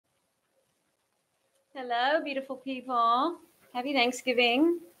Hello, beautiful people. Happy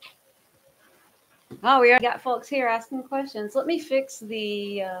Thanksgiving. Oh, we already got folks here asking questions. Let me fix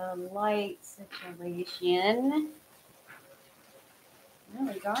the light situation.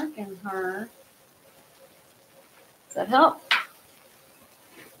 Really darken her. Does that help?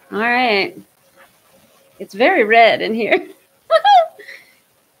 All right. It's very red in here.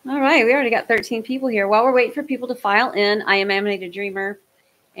 All right, we already got 13 people here. While we're waiting for people to file in, I am Amanita Dreamer,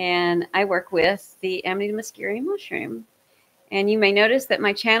 and I work with the Amanita muscaria mushroom. And you may notice that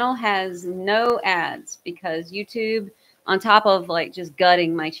my channel has no ads because YouTube, on top of like just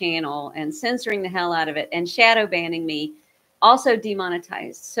gutting my channel and censoring the hell out of it and shadow banning me, also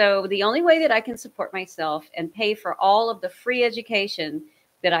demonetized. So the only way that I can support myself and pay for all of the free education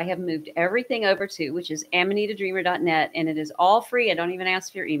that I have moved everything over to, which is amanitadreamer.net, and it is all free. I don't even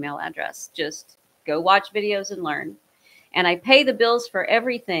ask for your email address. Just go watch videos and learn. And I pay the bills for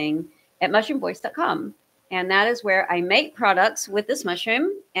everything at mushroomvoice.com. And that is where I make products with this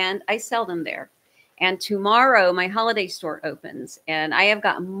mushroom and I sell them there. And tomorrow my holiday store opens and I have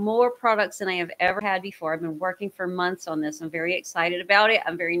got more products than I have ever had before. I've been working for months on this. I'm very excited about it.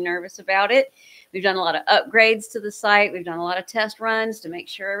 I'm very nervous about it. We've done a lot of upgrades to the site. We've done a lot of test runs to make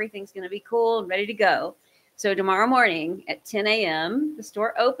sure everything's going to be cool and ready to go. So tomorrow morning at 10 a.m., the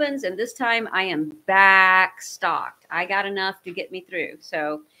store opens, and this time I am back stocked. I got enough to get me through.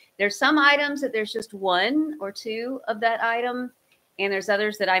 So there's some items that there's just one or two of that item, and there's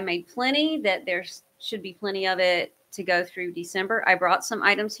others that I made plenty that there should be plenty of it to go through December. I brought some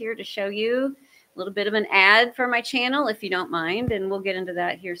items here to show you a little bit of an ad for my channel, if you don't mind, and we'll get into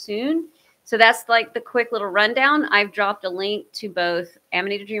that here soon. So that's like the quick little rundown. I've dropped a link to both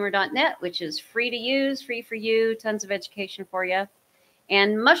amanitadreamer.net, which is free to use, free for you, tons of education for you,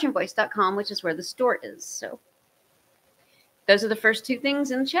 and mushroomvoice.com, which is where the store is. So those are the first two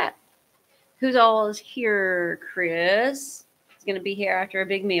things in the chat. Who's all is here? Chris is going to be here after a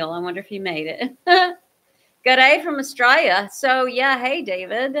big meal. I wonder if he made it. Good day from Australia. So yeah, hey,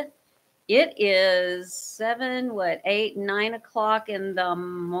 David. It is 8, 9 o'clock in the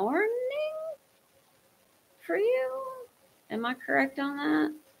morning for you. Am I correct on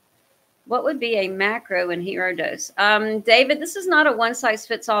that? What would be a macro and hero dose? David, this is not a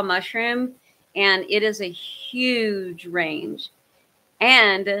one-size-fits-all mushroom, and it is a huge range.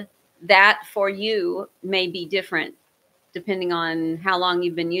 And that for you may be different depending on how long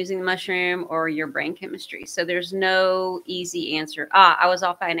you've been using the mushroom or your brain chemistry. So there's no easy answer. I was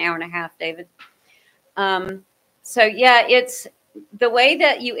off by an hour and a half, David. So yeah, it's the way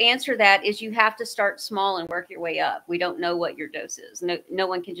that you answer that is you have to start small and work your way up. We don't know what your dose is. No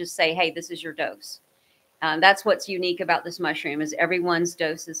one can just say, hey, this is your dose. That's what's unique about this mushroom is everyone's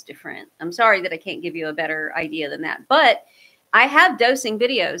dose is different. I'm sorry that I can't give you a better idea than that, but I have dosing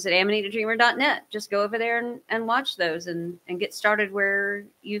videos at amanitadreamer.net. Just go over there and watch those and get started where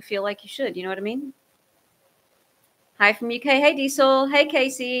you feel like you should. You know what I mean? Hi from UK. Hey, Diesel. Hey,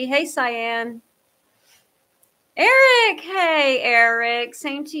 Casey. Hey, Cyan. Eric. Hey, Eric.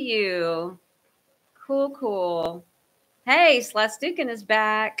 Same to you. Cool, cool. Hey, Slastukin is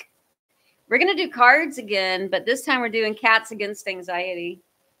back. We're going to do cards again, but this time we're doing cats against anxiety.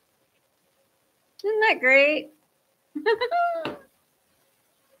 Isn't that great?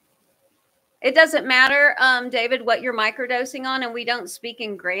 It doesn't matter, David, what you're microdosing on, and we don't speak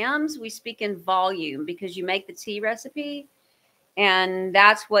in grams. We speak in volume because you make the tea recipe, and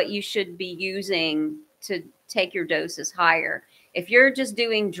that's what you should be using to take your doses higher. If you're just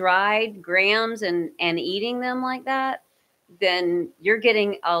doing dried grams and eating them like that, then you're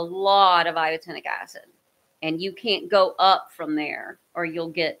getting a lot of ibotenic acid, and you can't go up from there or you'll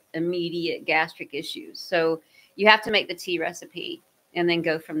get immediate gastric issues. So you have to make the tea recipe and then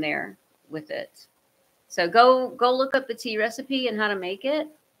go from there with it. So go look up the tea recipe and how to make it,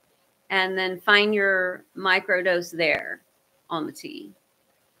 and then find your microdose there on the tea.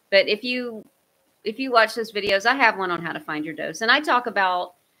 But if you watch those videos, I have one on how to find your dose, and I talk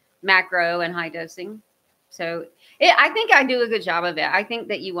about macro and high dosing. So I think I do a good job of it. I think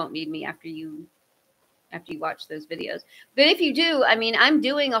that you won't need me after you watch those videos. But if you do, I mean, I'm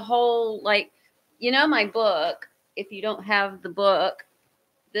doing a whole, like, you know, my book, if you don't have the book,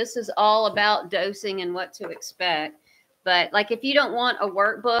 this is all about dosing and what to expect. But like, if you don't want a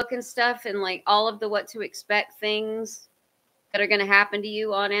workbook and stuff and like all of the what to expect things that are going to happen to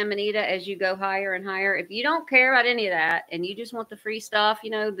you on Amanita as you go higher and higher, if you don't care about any of that and you just want the free stuff, you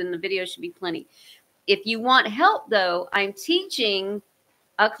know, then the video should be plenty. If you want help, though, I'm teaching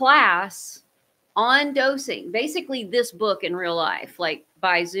a class on dosing, basically this book in real life, like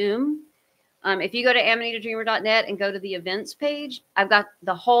by Zoom. If you go to amanitadreamer.net and go to the events page, I've got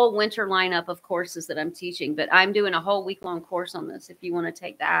the whole winter lineup of courses that I'm teaching, but I'm doing a whole week-long course on this if you want to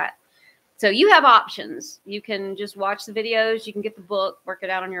take that. So you have options. You can just watch the videos. You can get the book, work it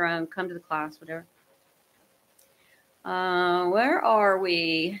out on your own, come to the class, whatever. Where are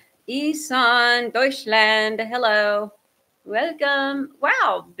we? Isan, Deutschland. Hello. Welcome.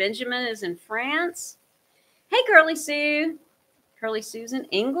 Wow, Benjamin is in France. Hey, Curly Sue. Curly Sue's in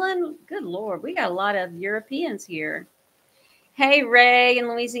England. Good Lord, we got a lot of Europeans here. Hey, Ray in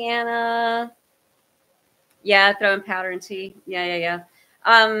Louisiana. Yeah, throwing powder in tea. Yeah.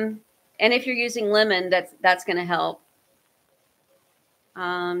 And if you're using lemon, that's going to help.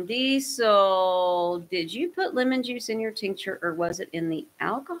 Diesel, did you put lemon juice in your tincture or was it in the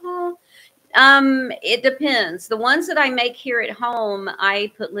alcohol? It depends. The ones that I make here at home,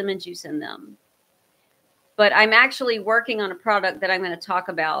 I put lemon juice in them. But I'm actually working on a product that I'm going to talk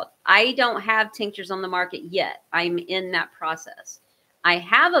about. I don't have tinctures on the market yet. I'm in that process. I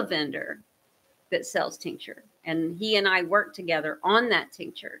have a vendor that sells tincture, and he and I work together on that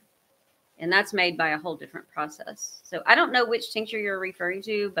tincture. And that's made by a whole different process. So I don't know which tincture you're referring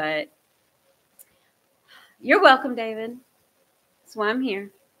to, but you're welcome, David. That's why I'm here.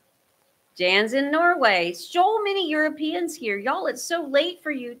 Jan's in Norway. So many Europeans here. Y'all, it's so late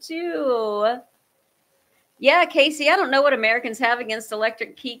for you, too. Yeah, Casey, I don't know what Americans have against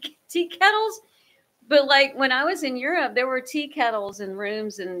electric tea kettles, but like when I was in Europe, there were tea kettles in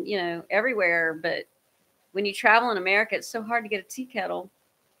rooms and, you know, everywhere. But when you travel in America, it's so hard to get a tea kettle.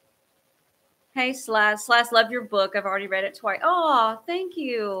 Hey, Slash, love your book. I've already read it twice. Oh, thank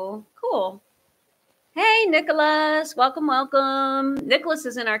you. Cool. Hey, Nicholas, welcome. Nicholas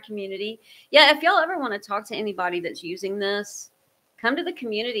is in our community. Yeah, if y'all ever want to talk to anybody that's using this, come to the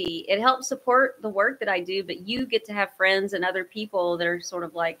community. It helps support the work that I do, but you get to have friends and other people that are sort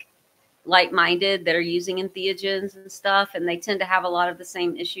of like-minded that are using entheogens and stuff, and they tend to have a lot of the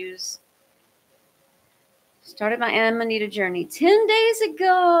same issues. Started my Amanita journey 10 days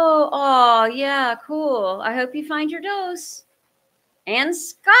ago. Oh, yeah, cool. I hope you find your dose. And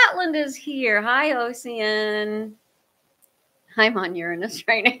Scotland is here. Hi, Ocean. I'm on Uranus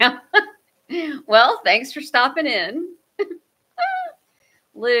right now. Well, thanks for stopping in.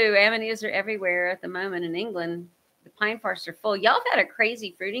 Lou, amanitas are everywhere at the moment in England. The pine forests are full. Y'all have had a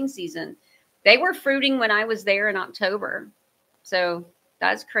crazy fruiting season. They were fruiting when I was there in October. So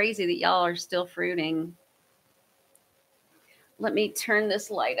that's crazy that y'all are still fruiting. Let me turn this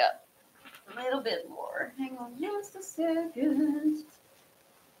light up a little bit more. Hang on just a second. Is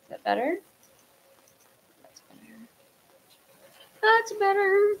that better? That's better. That's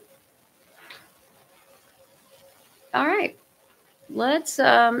better. All right. Let's, we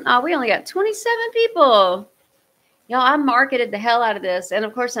only got 27 people. Y'all, I marketed the hell out of this. And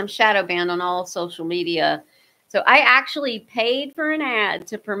of course, I'm shadow banned on all social media. So I actually paid for an ad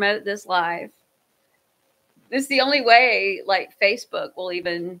to promote this live. This is the only way, like, Facebook will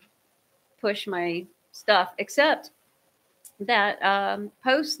even push my stuff, except that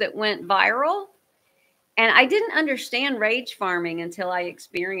post that went viral. And I didn't understand rage farming until I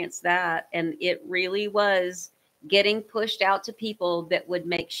experienced that. And it really was getting pushed out to people that would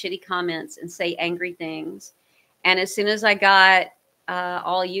make shitty comments and say angry things. And as soon as I got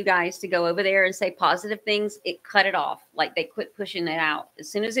all you guys to go over there and say positive things, it cut it off. Like, they quit pushing it out. As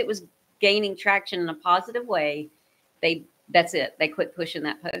soon as it was gaining traction in a positive way, that's it. They quit pushing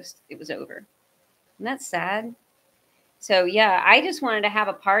that post. It was over. And that's sad. So yeah, I just wanted to have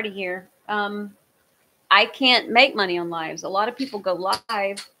a party here. I can't make money on lives. A lot of people go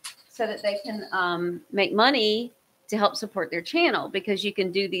live so that they can make money to help support their channel, because you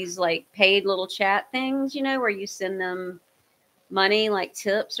can do these like paid little chat things, you know, where you send them money like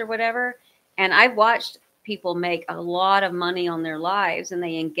tips or whatever. And I've watched people make a lot of money on their lives, and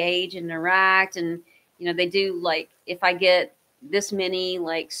they engage and interact, and you know, they do, like, if I get this many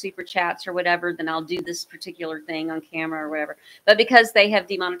like super chats or whatever, then I'll do this particular thing on camera or whatever. But because they have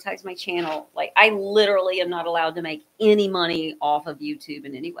demonetized my channel, like, I literally am not allowed to make any money off of YouTube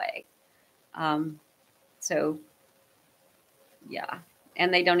in any way. So yeah,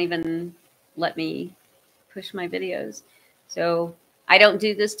 and they don't even let me push my videos. So I don't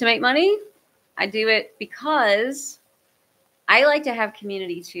do this to make money. I do it because I like to have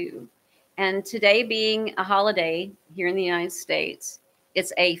community too. And today being a holiday here in the United States,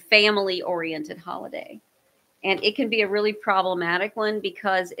 it's a family-oriented holiday. And it can be a really problematic one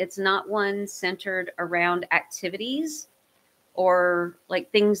because it's not one centered around activities or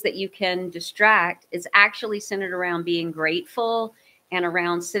like things that you can distract. It's actually centered around being grateful and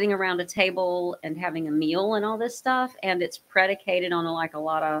around sitting around a table and having a meal and all this stuff. And it's predicated on like a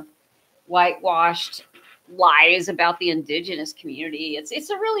lot of whitewashed lies about the indigenous community. It's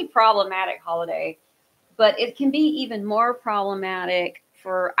a really problematic holiday, but it can be even more problematic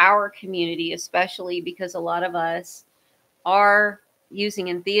for our community, especially because a lot of us are using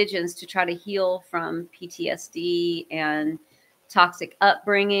entheogens to try to heal from PTSD and toxic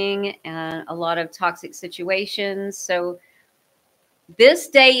upbringing and a lot of toxic situations. So this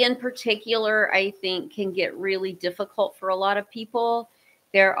day in particular, I think, can get really difficult for a lot of people.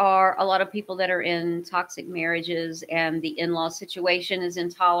 There are a lot of people that are in toxic marriages and the in-law situation is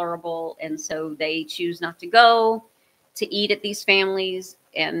intolerable. And so they choose not to go to eat at these families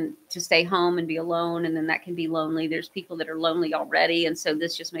and to stay home and be alone. And then that can be lonely. There's people that are lonely already. And so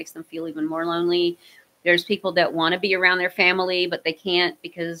this just makes them feel even more lonely. There's people that want to be around their family, but they can't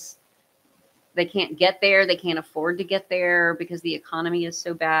because they can't get there. They can't afford to get there because the economy is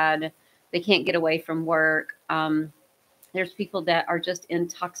so bad. They can't get away from work. There's people that are just in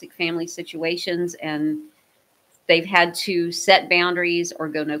toxic family situations and they've had to set boundaries or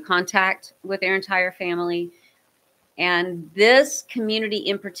go no contact with their entire family. And this community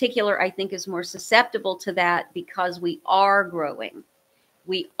in particular, I think, is more susceptible to that because we are growing.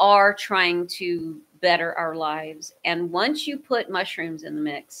 We are trying to better our lives. And once you put mushrooms in the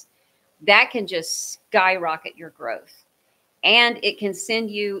mix, that can just skyrocket your growth. And it can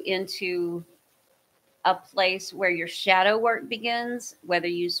send you into a place where your shadow work begins, whether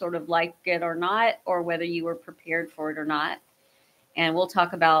you sort of like it or not, or whether you were prepared for it or not. And we'll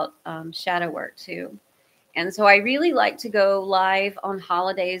talk about shadow work too. And so I really like to go live on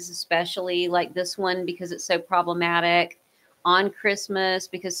holidays, especially like this one, because it's so problematic, on Christmas,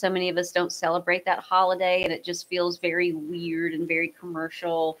 because so many of us don't celebrate that holiday and it just feels very weird and very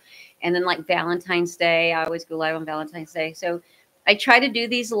commercial. And then like Valentine's Day, I always go live on Valentine's Day. So I try to do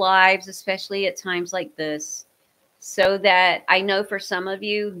these lives, especially at times like this, so that I know for some of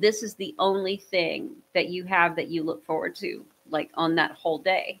you, this is the only thing that you have that you look forward to, like on that whole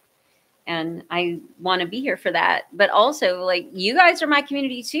day. And I want to be here for that. But also, like, you guys are my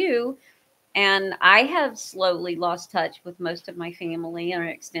community too. And I have slowly lost touch with most of my family or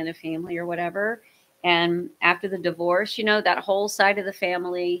extended family or whatever. And after the divorce, you know, that whole side of the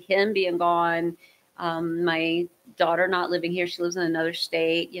family, him being gone, my daughter not living here, she lives in another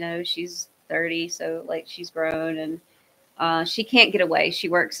state, you know, she's 30. So like she's grown and she can't get away. She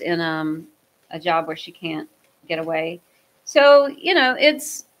works in a job where she can't get away. So, you know,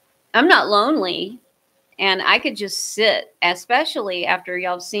 I'm not lonely. And I could just sit, especially after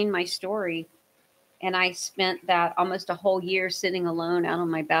y'all have seen my story. And I spent that almost a whole year sitting alone out on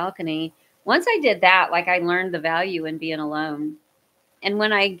my balcony. Once I did that, like I learned the value in being alone. And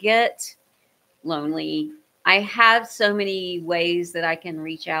when I get lonely, I have so many ways that I can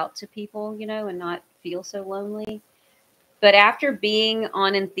reach out to people, you know, and not feel so lonely. But after being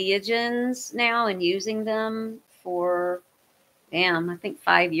on entheogens now and using them for, I think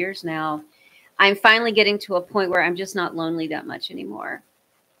 5 years now, I'm finally getting to a point where I'm just not lonely that much anymore.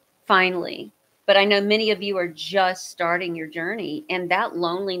 Finally. But I know many of you are just starting your journey, and that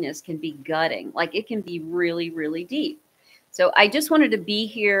loneliness can be gutting. Like it can be really, really deep. So I just wanted to be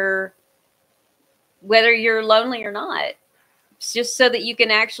here, whether you're lonely or not, just so that you can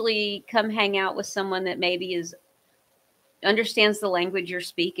actually come hang out with someone that maybe understands the language you're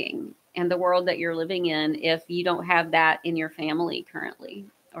speaking and the world that you're living in, if you don't have that in your family currently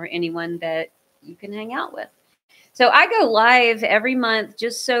or anyone that you can hang out with. So I go live every month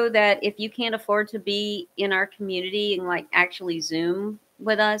just so that if you can't afford to be in our community and like actually Zoom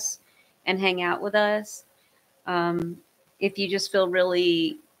with us and hang out with us, if you just feel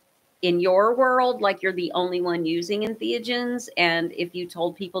really in your world like you're the only one using entheogens, and if you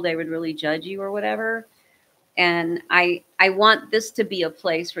told people they would really judge you or whatever. And I want this to be a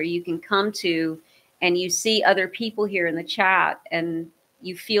place where you can come to and you see other people here in the chat and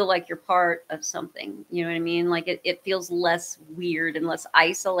you feel like you're part of something. You know what I mean? Like it feels less weird and less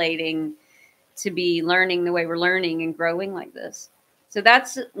isolating to be learning the way we're learning and growing like this. So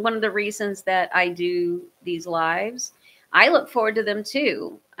that's one of the reasons that I do these lives. I look forward to them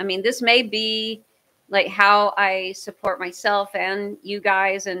too. I mean, this may be like how I support myself and you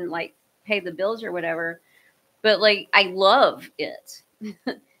guys and like pay the bills or whatever. But like, I love it.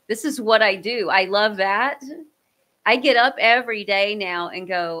 This is what I do. I love that. I get up every day now and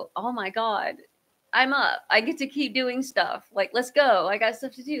go, oh my God, I'm up. I get to keep doing stuff. Like, let's go. I got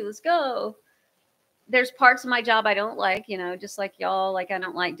stuff to do. Let's go. There's parts of my job I don't like, you know, just like y'all. Like, I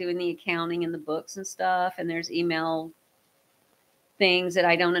don't like doing the accounting and the books and stuff. And there's email things that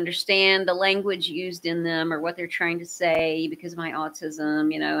I don't understand the language used in them or what they're trying to say because of my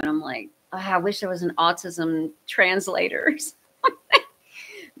autism, you know, and I'm like, oh, I wish there was an autism translator.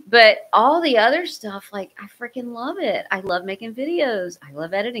 But all the other stuff, like, I freaking love it. I love making videos. I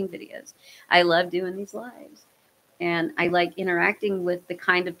love editing videos. I love doing these lives. And I like interacting with the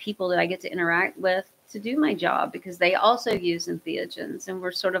kind of people that I get to interact with to do my job, because they also use entheogens, and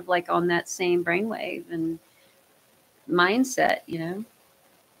we're sort of like on that same brainwave and mindset, you know.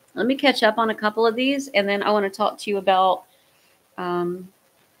 Let me catch up on a couple of these, and then I want to talk to you about the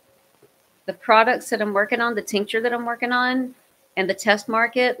products that I'm working on, the tincture that I'm working on, and the test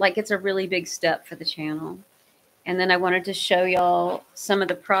market. Like, it's a really big step for the channel. And then I wanted to show y'all some of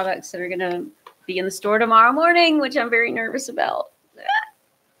the products that are going to be in the store tomorrow morning, which I'm very nervous about.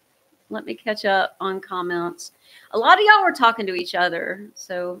 Let me catch up on comments. A lot of y'all were talking to each other,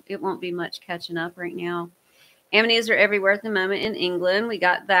 so it won't be much catching up right now. Amanitas are everywhere at the moment in England. We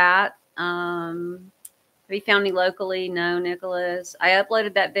got that. Have you found me locally? No, Nicholas. I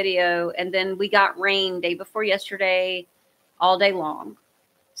uploaded that video, and then we got rain day before yesterday all day long.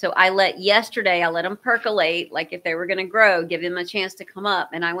 So I let them percolate, like if they were going to grow, give them a chance to come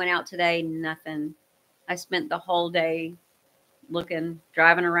up. And I went out today, nothing. I spent the whole day looking,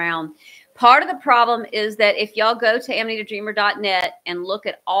 driving around. Part of the problem is that if y'all go to amanitadreamer.net and look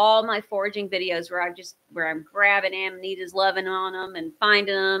at all my foraging videos where I'm grabbing amanitas, loving on them and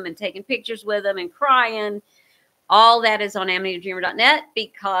finding them and taking pictures with them and crying, all that is on amanitadreamer.net,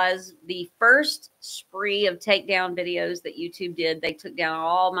 because the first spree of takedown videos that YouTube did, they took down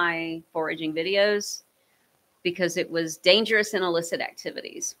all my foraging videos because it was dangerous and illicit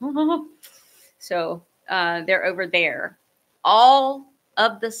activities. So they're over there. All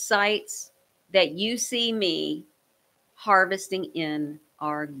of the sites that you see me harvesting in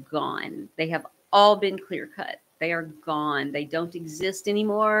are gone. They have all been clear cut. They are gone. They don't exist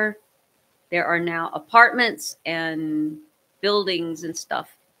anymore. There are now apartments and buildings and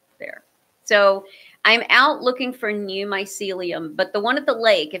stuff there. So I'm out looking for new mycelium, but the one at the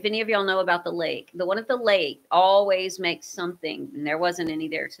lake, if any of y'all know about the lake, the one at the lake always makes something, and there wasn't any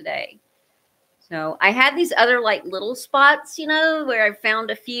there today. So I had these other like little spots, you know, where I found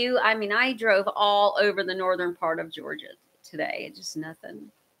a few. I mean, I drove all over the northern part of Georgia today. Just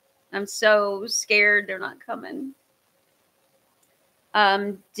nothing. I'm so scared they're not coming.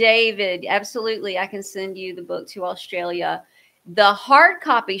 David, absolutely. I can send you the book to Australia. The hard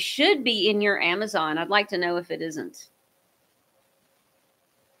copy should be in your Amazon. I'd like to know if it isn't.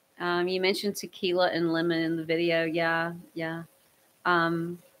 You mentioned tequila and lemon in the video. Yeah.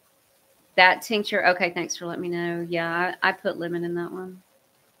 That tincture. Okay, thanks for letting me know. Yeah, I put lemon in that one.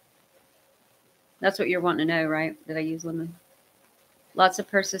 That's what you're wanting to know, right? Did I use lemon? Lots of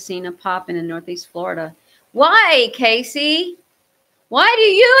Persicina popping in Northeast Florida. Why, Casey? Why do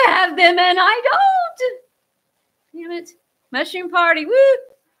you have them and I don't? Damn it. Mushroom party. Woo!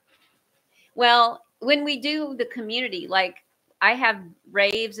 Well, when we do the community, like I have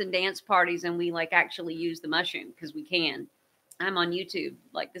raves and dance parties, and we like actually use the mushroom because we can. I'm on YouTube.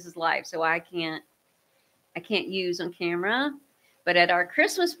 Like, this is live, so I can't use on camera. But at our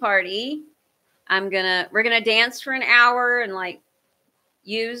Christmas party, we're gonna dance for an hour and like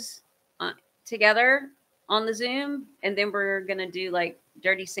use together on the Zoom, and then we're gonna do like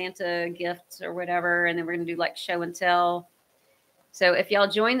Dirty Santa gifts or whatever, and then we're gonna do like show and tell. So if y'all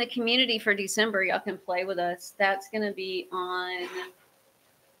join the community for December, y'all can play with us. That's gonna be on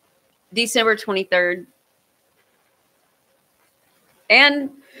December 23rd. And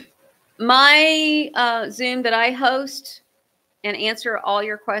my Zoom that I host and answer all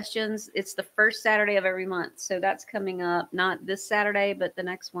your questions, it's the first Saturday of every month. So that's coming up, not this Saturday, but the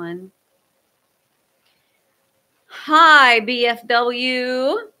next one. Hi,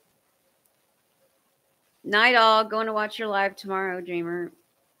 BFW. Night all. Going to watch your live tomorrow, Dreamer.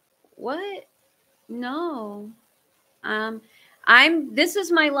 What? No. This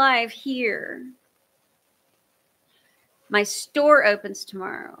is my live here. My store opens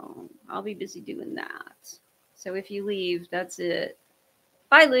tomorrow. I'll be busy doing that. So if you leave, that's it.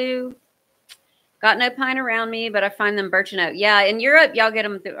 Bye, Lou. Got no pine around me, but I find them birch and oak. Yeah, in Europe, y'all get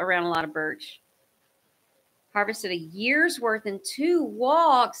them around a lot of birch. Harvested a year's worth in 2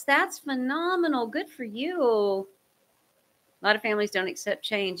 walks. That's phenomenal. Good for you. A lot of families don't accept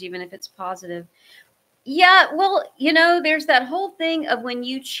change, even if it's positive. Yeah, well, you know, there's that whole thing of when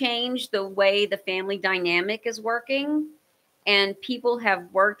you change the way the family dynamic is working, and people have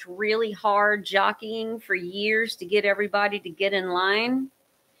worked really hard jockeying for years to get everybody to get in line,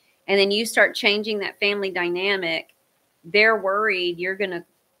 and then you start changing that family dynamic, they're worried you're going to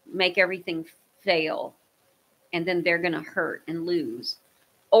make everything fail, and then they're going to hurt and lose.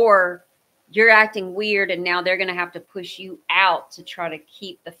 Or you're acting weird, and now they're going to have to push you out to try to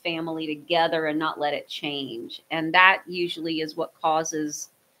keep the family together and not let it change. And that usually is what causes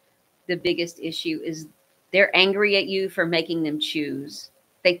the biggest issue is they're angry at you for making them choose.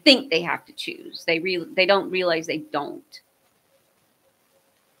 They think they have to choose. They don't realize they don't.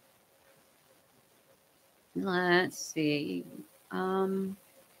 Let's see. I'm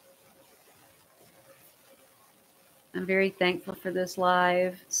very thankful for this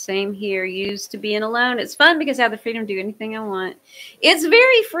live. Same here. Used to being alone. It's fun because I have the freedom to do anything I want. It's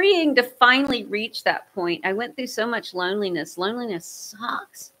very freeing to finally reach that point. I went through so much loneliness. Loneliness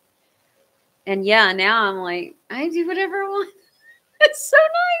sucks. And yeah, now I'm like, I do whatever I want. It's so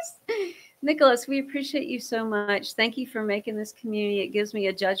nice. Nicholas, we appreciate you so much. Thank you for making this community. It gives me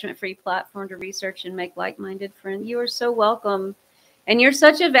a judgment-free platform to research and make like-minded friends. You are so welcome. And you're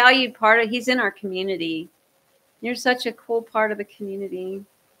such a valued part of, he's in our community. You're such a cool part of the community.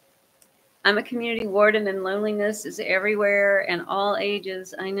 I'm a community warden and loneliness is everywhere and all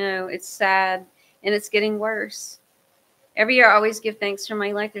ages. I know it's sad and it's getting worse. Every year I always give thanks for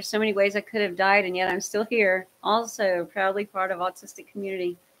my life. There's so many ways I could have died and yet I'm still here. Also proudly part of autistic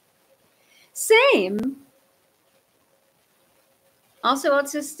community. Same. Also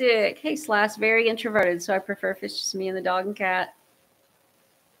autistic. Hey, Slash, very introverted, so I prefer if it's just me and the dog and cat.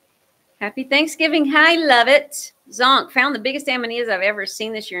 Happy Thanksgiving. Hi, love it. Zonk, found the biggest Amanitas I've ever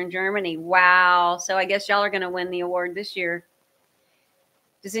seen this year in Germany. Wow. So I guess y'all are going to win the award this year.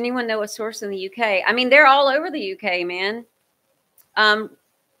 Does anyone know a source in the UK? I mean, they're all over the UK, man.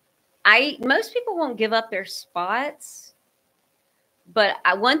 Most people won't give up their spots. But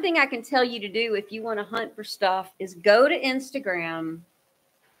one thing I can tell you to do if you want to hunt for stuff is go to Instagram.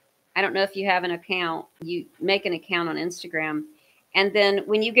 I don't know if you have an account. You make an account on Instagram. And then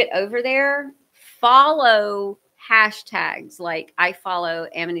when you get over there, follow hashtags. Like I follow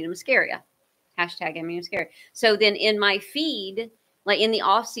Amanita muscaria. Hashtag Amanita muscaria. So then in my feed, like in the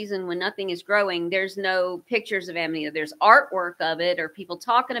off season when nothing is growing, there's no pictures of Amanita. There's artwork of it or people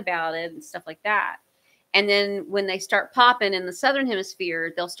talking about it and stuff like that. And then when they start popping in the Southern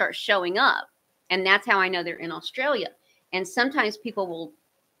Hemisphere, they'll start showing up. And that's how I know they're in Australia. And sometimes people will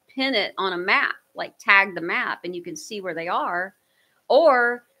pin it on a map, like tag the map, and you can see where they are.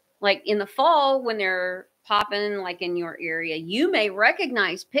 Or like in the fall, when they're popping like in your area, you may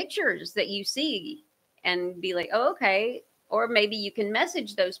recognize pictures that you see and be like, oh, okay. Or maybe you can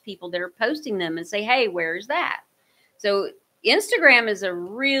message those people that are posting them and say, hey, where's that? So Instagram is a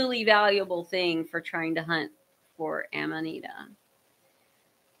really valuable thing for trying to hunt for Amanita.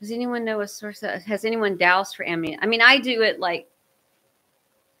 Does anyone know a source? Has anyone doused for Amanita? I mean, I do it like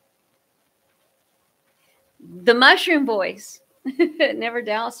the Mushroom Boys. Never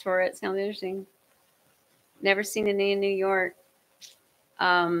doused for it. Sounds interesting. Never seen any in New York.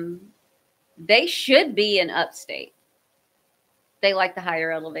 They should be in upstate. They like the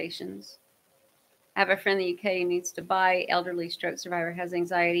higher elevations. I have a friend in the UK who needs to buy. Elderly stroke survivor, has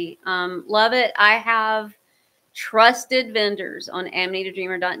anxiety. Love it. I have trusted vendors on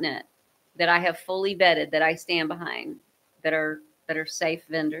amanitadreamer.net that I have fully vetted, that I stand behind, that are safe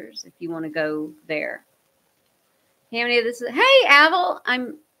vendors if you want to go there. Hey, Amanita, this is, hey, Avel.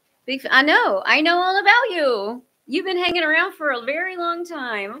 I know all about you. You've been hanging around for a very long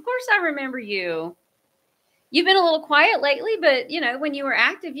time. Of course I remember you. You've been a little quiet lately, but, you know, when you were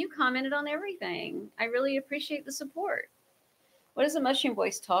active, you commented on everything. I really appreciate the support. What does a mushroom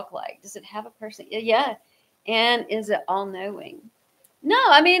voice talk like? Does it have a person? Yeah. And is it all-knowing? No,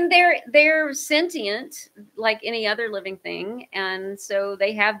 I mean, they're sentient like any other living thing. And so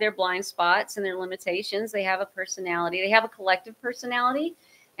they have their blind spots and their limitations. They have a personality. They have a collective personality,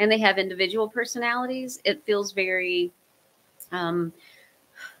 and they have individual personalities. It feels very,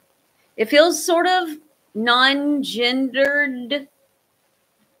 it feels sort of non-gendered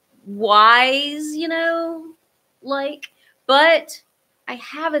wise, you know, like, but I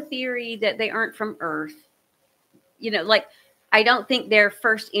have a theory that they aren't from Earth, you know, like, I don't think their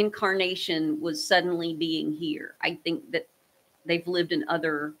first incarnation was suddenly being here. I think that they've lived in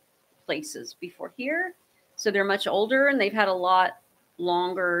other places before here. So they're much older and they've had a lot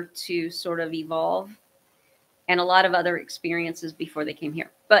longer to sort of evolve and a lot of other experiences before they came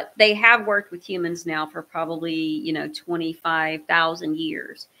here. But they have worked with humans now for probably, you know, 25,000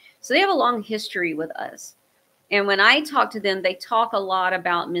 years. So they have a long history with us. And when I talk to them, they talk a lot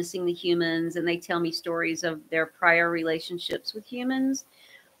about missing the humans, and they tell me stories of their prior relationships with humans.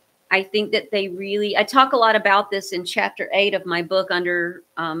 I think that I talk a lot about this in chapter 8 of my book under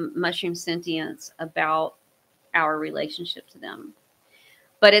Mushroom Sentience, about our relationship to them.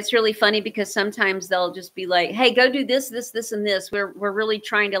 But it's really funny because sometimes they'll just be like, hey, go do this, this, this, and this. We're really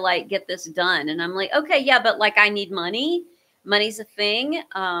trying to like get this done. And I'm like, okay, yeah, but like I need money. Money's a thing.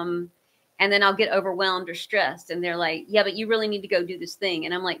 And then I'll get overwhelmed or stressed. And they're like, yeah, but you really need to go do this thing.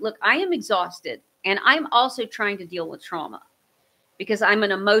 And I'm like, look, I am exhausted. And I'm also trying to deal with trauma because I'm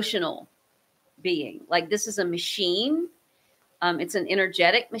an emotional being. Like, this is a machine. It's an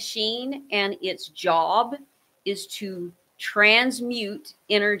energetic machine, and its job is to transmute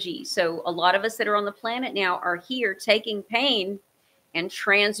energy. So a lot of us that are on the planet now are here taking pain and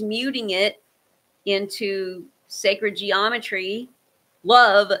transmuting it into sacred geometry,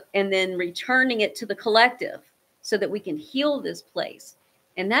 love, and then returning it to the collective so that we can heal this place.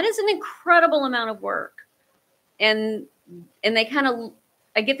 And that is an incredible amount of work. And they kind of,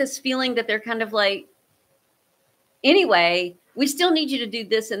 I get this feeling that they're kind of like, anyway, we still need you to do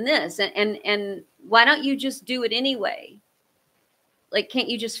this and this. And why don't you just do it anyway? Like, can't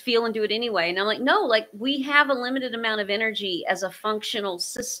you just feel and do it anyway? And I'm like, no, like, we have a limited amount of energy as a functional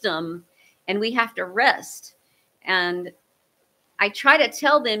system, and we have to rest. And I try to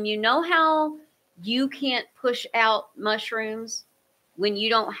tell them, you know how you can't push out mushrooms when you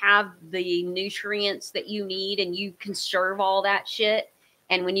don't have the nutrients that you need and you conserve all that shit?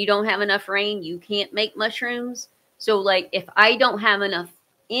 And when you don't have enough rain, you can't make mushrooms. So, like, if I don't have enough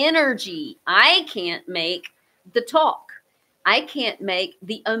energy, I can't make the talk. I can't make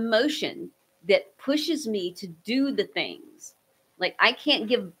the emotion that pushes me to do the things. Like, I can't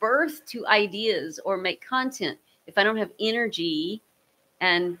give birth to ideas or make content if I don't have energy.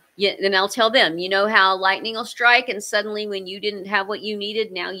 And then I'll tell them, you know how lightning will strike and suddenly when you didn't have what you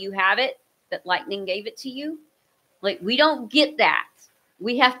needed, now you have it, that lightning gave it to you? Like, we don't get that.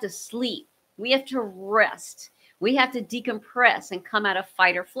 We have to sleep. We have to rest. We have to decompress and come out of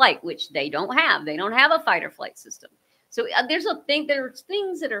fight or flight, which they don't have. They don't have a fight or flight system. So there's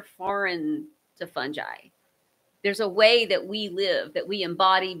things that are foreign to fungi. There's a way that we live, that we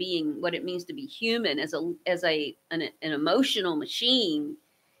embody being what it means to be human as an emotional machine,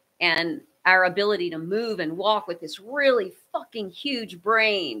 and our ability to move and walk with this really fucking huge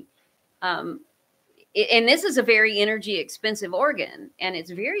brain. And this is a very energy expensive organ, and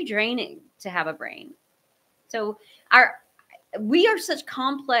it's very draining to have a brain. So we are such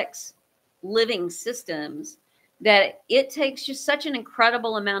complex living systems that it takes just such an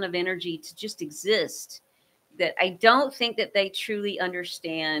incredible amount of energy to just exist, that I don't think that they truly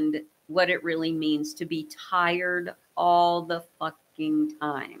understand what it really means to be tired all the fucking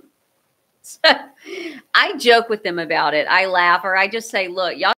time. So I joke with them about it. I laugh, or I just say,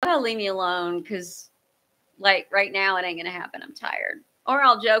 look, y'all gotta leave me alone because, like, right now it ain't gonna happen. I'm tired. Or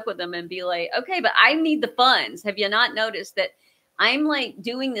I'll joke with them and be like, okay, but I need the funds. Have you not noticed that I'm like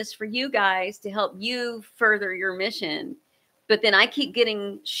doing this for you guys to help you further your mission? But then I keep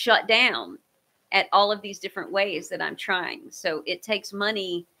getting shut down at all of these different ways that I'm trying. So it takes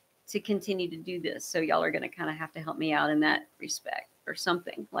money to continue to do this. So y'all are going to kind of have to help me out in that respect or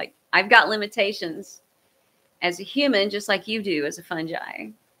something. Like, I've got limitations as a human, just like you do as a fungi.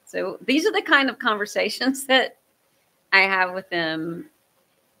 So these are the kind of conversations that I have with them.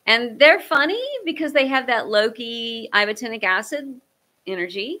 And they're funny because they have that Loki ibotenic acid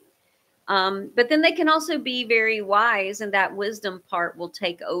energy. But then they can also be very wise, and that wisdom part will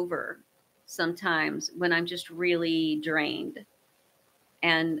take over sometimes when I'm just really drained.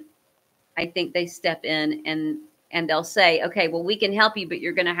 And I think they step in and they'll say, okay, well, we can help you, but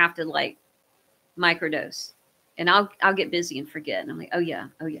you're going to have to like microdose. And I'll get busy and forget. And I'm like, oh yeah.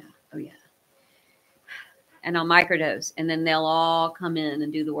 And I'll microdose, and then they'll all come in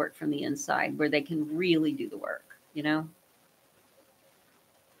and do the work from the inside where they can really do the work, you know?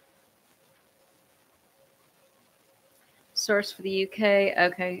 Source for the UK.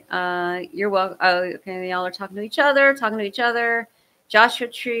 Okay. You're welcome. Oh, okay. Y'all are talking to each other. Joshua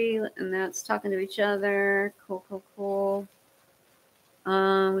Tree, and that's talking to each other. Cool.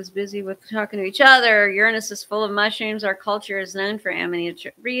 Was busy with talking to each other. Uranus is full of mushrooms. Our culture is known for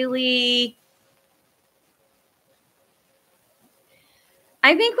Amanita. Really?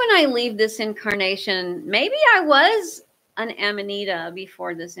 I think when I leave this incarnation, maybe I was an Amanita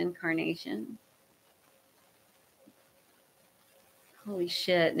before this incarnation. Holy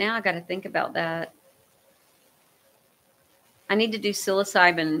shit. Now I got to think about that. I need to do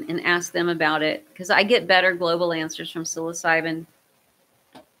psilocybin and ask them about it because I get better global answers from psilocybin.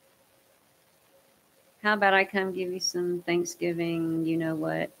 How about I come give you some Thanksgiving, you know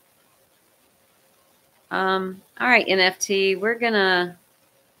what? All right, NFT, we're going to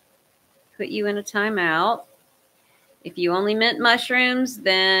put you in a timeout. If you only meant mushrooms,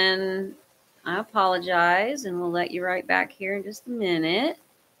 then I apologize, and we'll let you right back here in just a minute.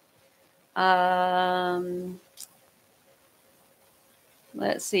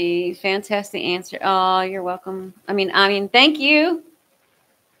 Let's see. Fantastic answer. Oh, you're welcome. I mean, thank you.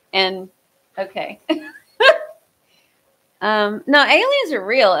 And Okay. No, aliens are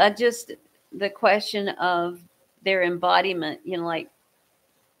real. Just the question of their embodiment, like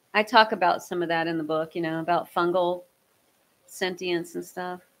I talk about some of that in the book, about fungal sentience and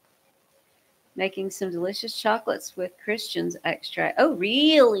stuff. Making some delicious chocolates with Christian's extract. Oh,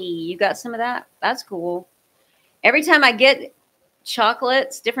 really? You got some of that? That's cool. Every time I get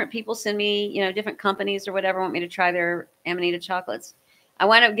chocolates, different people send me, different companies or whatever want me to try their Amanita chocolates. I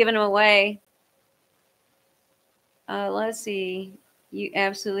wind up giving them away. Let's see. You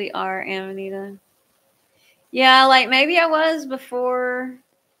absolutely are, Amanita. Yeah, like maybe I was before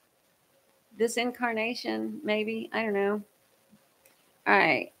this incarnation. Maybe. I don't know. All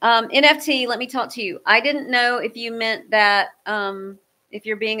right. NFT, let me talk to you. I didn't know if you meant that if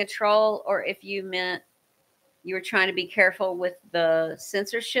you're being a troll or if you meant you were trying to be careful with the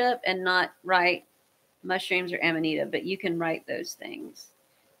censorship and not write mushrooms or Amanita, but you can write those things.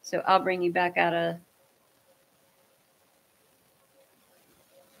 So I'll bring you back out of.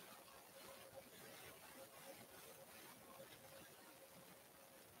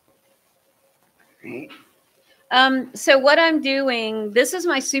 Right. So what I'm doing, this is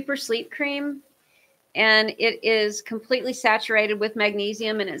my super sleep cream, and it is completely saturated with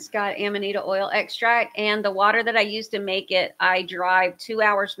magnesium, and it's got Amanita oil extract. And the water that I use to make it, I drive 2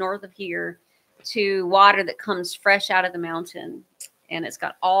 hours north of here to water that comes fresh out of the mountain, and it's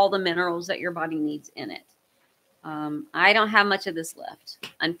got all the minerals that your body needs in it. I don't have much of this left.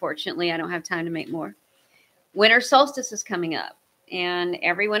 Unfortunately, I don't have time to make more. Winter solstice is coming up, and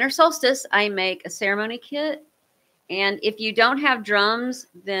every winter solstice, I make a ceremony kit. And if you don't have drums,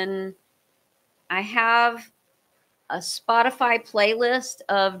 then I have a Spotify playlist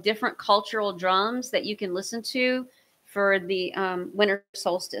of different cultural drums that you can listen to for the winter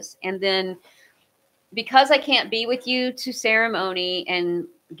solstice. And then because I can't be with you to ceremony and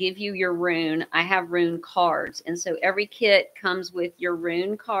give you your rune, I have rune cards. And so every kit comes with your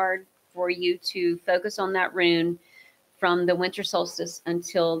rune card for you to focus on that rune from the winter solstice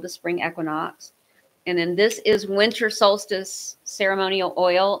until the spring equinox. And then this is winter solstice ceremonial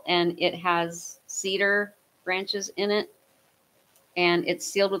oil, and it has cedar branches in it, and it's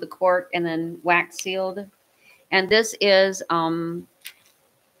sealed with a cork and then wax sealed. And this is Amanita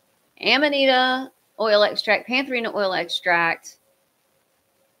oil extract, Pantherina oil extract.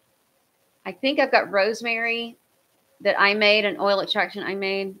 I think I've got rosemary that I made, an oil extraction I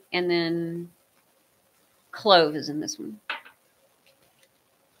made, and then clove is in this one.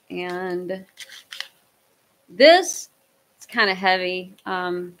 And this is kind of heavy.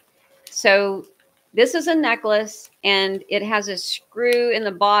 So this is a necklace, and it has a screw in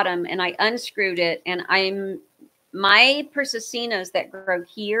the bottom, and I unscrewed it, and my Persicinas that grow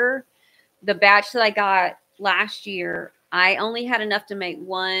here, the batch that I got last year, I only had enough to make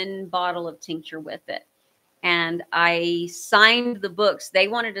 1 bottle of tincture with it. And I signed the books. They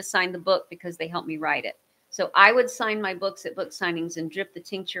wanted to sign the book because they helped me write it. So I would sign my books at book signings and drip the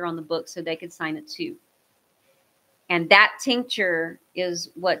tincture on the book so they could sign it too. And that tincture is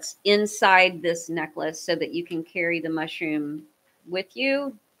what's inside this necklace so that you can carry the mushroom with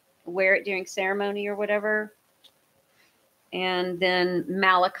you, wear it during ceremony or whatever. And then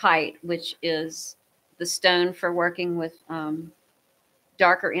malachite, which is the stone for working with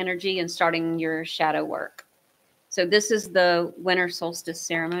darker energy and starting your shadow work. So this is the winter solstice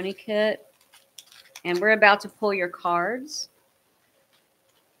ceremony kit. And we're about to pull your cards.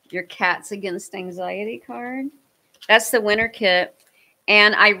 Your Cats Against Anxiety card. That's the winter kit.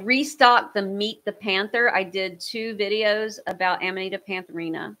 And I restocked the Meet the Panther. I did 2 videos about Amanita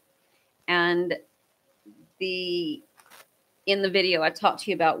pantherina. And in the video, I talked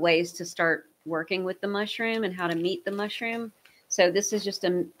to you about ways to start working with the mushroom and how to meet the mushroom. So this is just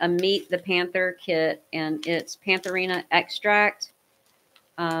a Meet the Panther kit, and it's pantherina extract,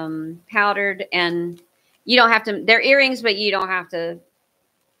 powdered, and you don't have to, they're earrings, but you don't have to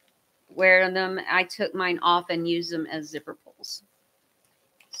wear them. I took mine off and used them as zipper pulls.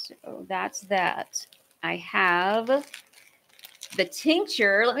 So that's that. I have the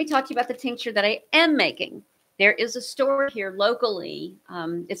tincture. Let me talk to you about the tincture that I am making. There is a store here locally.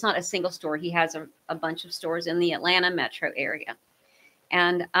 It's not a single store. He has a bunch of stores in the Atlanta metro area.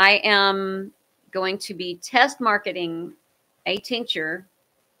 And I am going to be test marketing a tincture,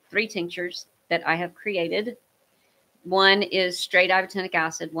 3 tinctures that I have created. One is straight ibotenic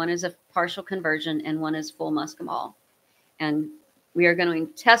acid, one is a partial conversion, and one is full muscimol. And we are going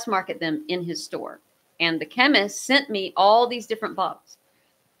to test market them in his store. And the chemist sent me all these different bottles.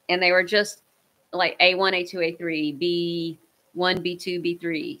 And they were just like A1, A2, A3, B1, B2,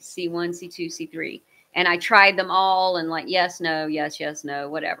 B3, C1, C2, C3. And I tried them all and like, yes, no, yes, yes, no,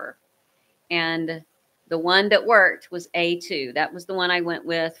 whatever. And the one that worked was A2. That was the one I went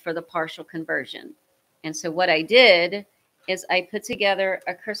with for the partial conversion. And so what I did is I put together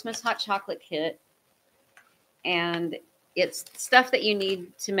a Christmas hot chocolate kit, and it's stuff that you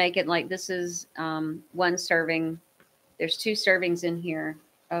need to make it. Like this is 1 serving. There's 2 servings in here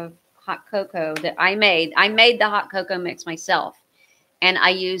of hot cocoa that I made. I made the hot cocoa mix myself. And I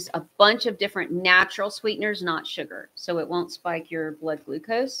used a bunch of different natural sweeteners, not sugar, so it won't spike your blood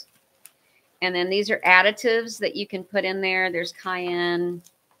glucose. And then these are additives that you can put in there. There's cayenne,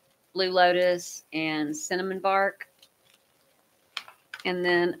 blue lotus, and cinnamon bark. And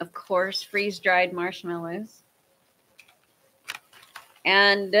then, of course, freeze-dried marshmallows.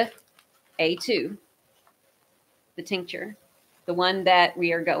 And A2, the tincture, the one that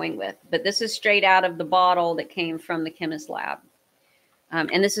we are going with. But this is straight out of the bottle that came from the chemist lab.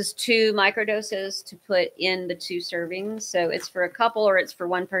 And this is 2 microdoses to put in the 2 servings. So it's for a couple or it's for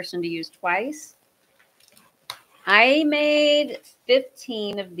 1 person to use twice. I made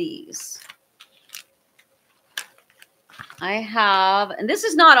 15 of these. I have, and this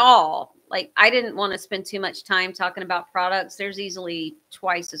is not all. Like, I didn't want to spend too much time talking about products. There's easily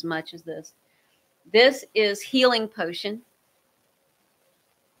twice as much as this. This is healing potion.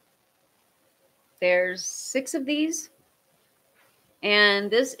 There's 6 of these. And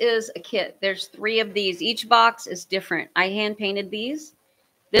this is a kit. There's 3 of these. Each box is different. I hand painted these.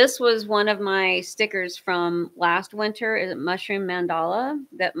 This was one of my stickers from last winter. Is it Mushroom Mandala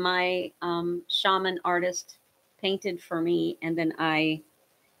that my shaman artist painted for me, and then I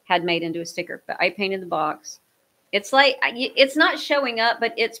had made into a sticker. But I painted the box. It's like, it's not showing up,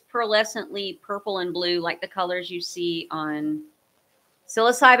 but it's pearlescently purple and blue, like the colors you see on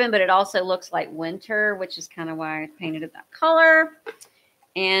psilocybin, but it also looks like winter, which is kind of why I painted it that color.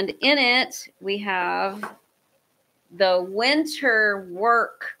 And in it, we have the winter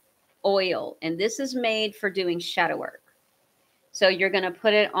work oil, and this is made for doing shadow work. So you're going to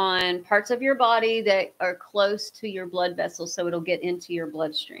put it on parts of your body that are close to your blood vessels, so it'll get into your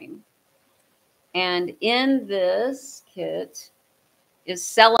bloodstream. And in this kit is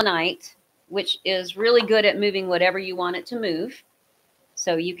selenite, which is really good at moving whatever you want it to move.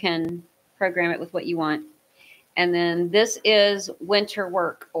 So you can program it with what you want. And then this is winter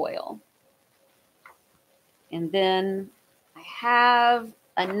work oil. And then I have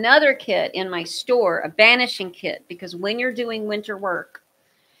another kit in my store, a banishing kit, because when you're doing winter work,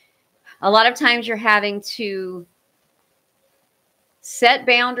 a lot of times you're having to set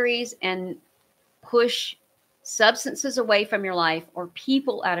boundaries and push substances away from your life, or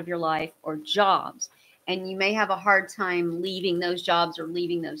people out of your life, or jobs. And you may have a hard time leaving those jobs or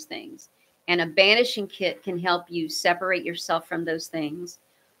leaving those things. And a banishing kit can help you separate yourself from those things,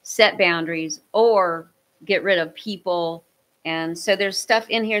 set boundaries, or get rid of people. And so there's stuff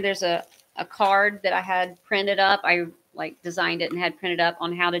in here. There's a card that I had printed up. I designed it and had printed up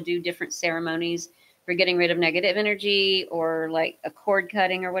on how to do different ceremonies for getting rid of negative energy, or like a cord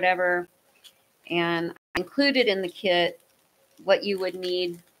cutting or whatever. And I included in the kit what you would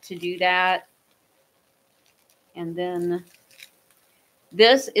need to do that. And then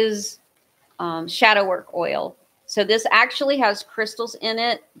this is shadow work oil. So this actually has crystals in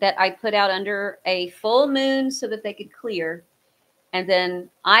it that I put out under a full moon so that they could clear. And then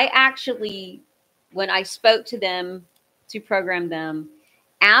I actually, when I spoke to them to program them,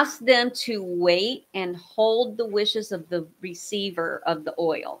 asked them to wait and hold the wishes of the receiver of the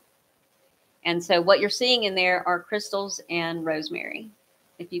oil. And so what you're seeing in there are crystals and rosemary.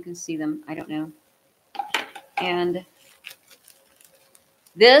 If you can see them, I don't know. And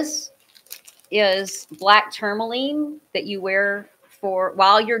this is black tourmaline that you wear for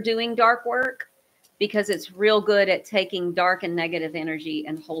while you're doing dark work, because it's real good at taking dark and negative energy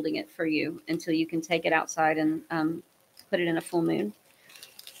and holding it for you until you can take it outside and put it in a full moon.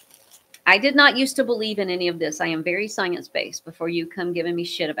 I did not used to believe in any of this. I am very science-based before you come giving me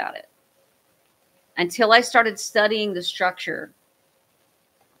shit about it. Until I started studying the structure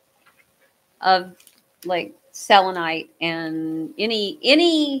of like selenite and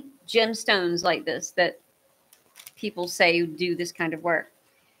any gemstones like this that people say do this kind of work.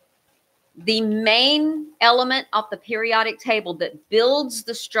 The main element off the periodic table that builds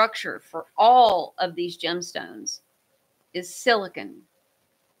the structure for all of these gemstones is silicon.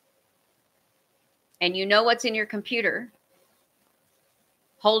 And you know what's in your computer?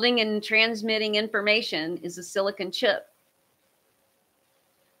 Holding and transmitting information is a silicon chip.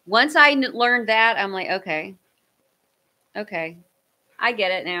 Once I learned that, I'm like, okay, I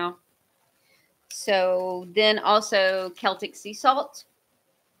get it now. So then also Celtic sea salt.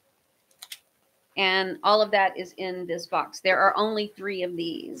 And all of that is in this box. There are only 3 of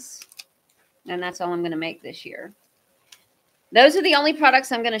these. And that's all I'm going to make this year. Those are the only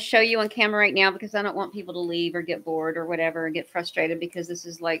products I'm going to show you on camera right now because I don't want people to leave or get bored or whatever or get frustrated because this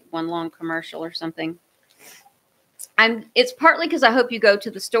is like one long commercial or something. It's partly because I hope you go to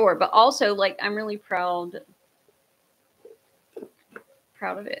the store, but also like I'm really proud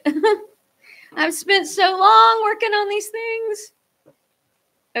of it. I've spent so long working on these things.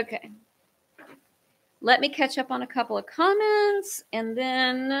 Okay. Let me catch up on a couple of comments and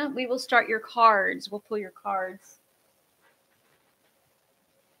then we will start your cards. We'll pull your cards.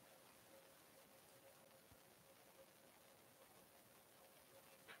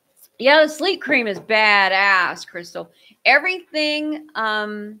 Yeah, the sleep cream is badass, Crystal. Everything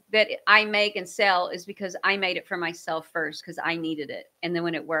that I make and sell is because I made it for myself first because I needed it. And then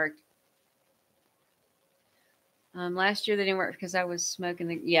when it worked. Last year they didn't work because I was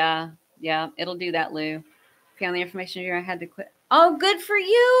smoking. Yeah, it'll do that, Lou. Found the information here. I had to quit. Oh, good for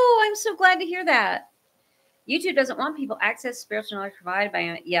you. I'm so glad to hear that. YouTube doesn't want people access spiritual knowledge provided by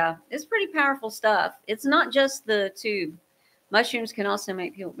it. Yeah, it's pretty powerful stuff. It's not just the tube. Mushrooms can also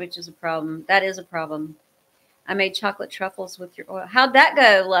make people, which is a problem. That is a problem. I made chocolate truffles with your oil. How'd that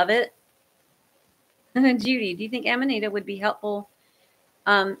go? Love it. Judy, do you think Amanita would be helpful?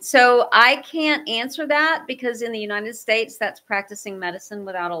 So I can't answer that because in the United States, that's practicing medicine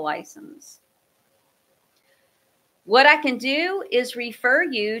without a license. What I can do is refer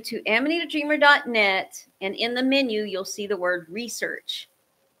you to amanitadreamer.net, and in the menu, you'll see the word research.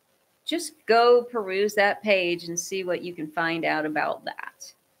 Just go peruse that page and see what you can find out about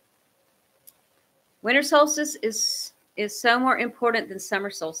that. Winter solstice is so more important than summer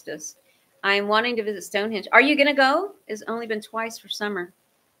solstice. I'm wanting to visit Stonehenge. Are you going to go? It's only been twice for summer.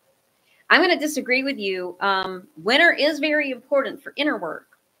 I'm going to disagree with you. Winter is very important for inner work,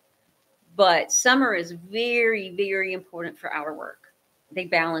 but summer is very, very important for outer work. They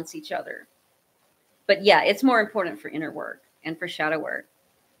balance each other. But yeah, it's more important for inner work and for shadow work.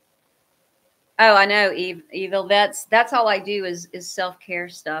 Oh, I know, Evil. That's all I do is self-care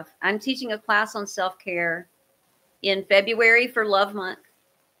stuff. I'm teaching a class on self-care in February for Love Month.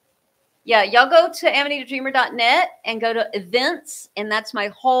 Yeah, y'all go to amanitadreamer.net and go to events, and that's my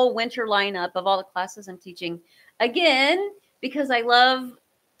whole winter lineup of all the classes I'm teaching. Again, because I love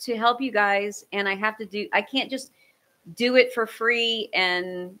to help you guys, and I can't just do it for free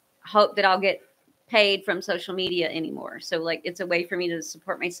and hope that I'll get paid from social media anymore. So like it's a way for me to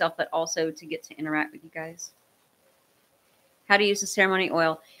support myself, but also to get to interact with you guys. How to use the ceremony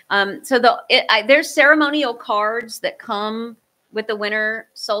oil. There's ceremonial cards that come with the winter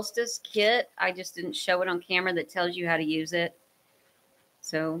solstice kit. I just didn't show it on camera that tells you how to use it.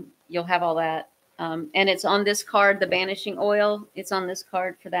 So you'll have all that. And it's on this card, the banishing oil. It's on this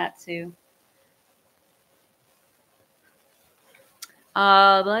card for that too.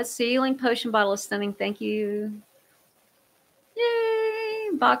 Let's see. Healing potion bottle is stunning. Thank you.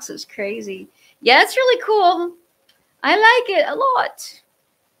 Yay. Box is crazy. Yeah, it's really cool. I like it a lot.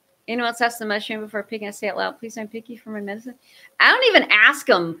 Anyone else ask the mushroom before picking? I say it loud. Please don't pick you for my medicine. I don't even ask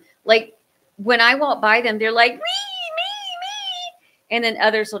them. Like when I walk by them, they're like, me. And then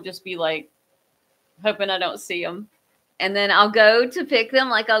others will just be like, hoping I don't see them. And then I'll go to pick them.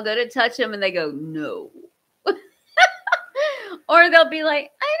 Like I'll go to touch them and they go, no. Or they'll be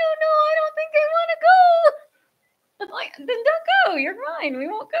like, I don't know. I don't think I want to go. I'm like, then don't go. You're fine. We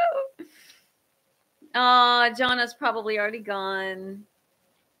won't go. Jonna's probably already gone.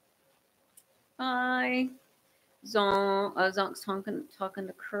 Bye. Zonk's talking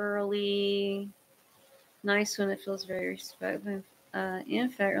to Curly. Nice one. It feels very respectful. In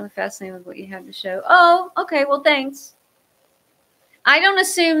fact, really fascinated with what you have to show. Oh, okay. Well, thanks. I don't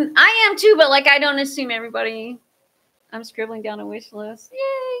assume I am too, but like I don't assume everybody. I'm scribbling down a wish list.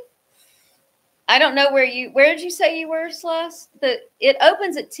 Yay! I don't know where did you say you were, Celeste? It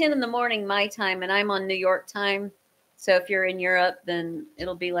opens at 10 in the morning my time, and I'm on New York time. So if you're in Europe, then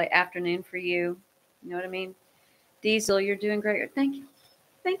it'll be like afternoon for you. You know what I mean? Diesel, you're doing great. Thank you.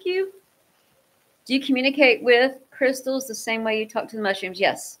 Thank you. Do you communicate with crystals the same way you talk to the mushrooms?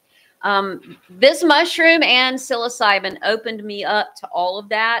 Yes. This mushroom and psilocybin opened me up to all of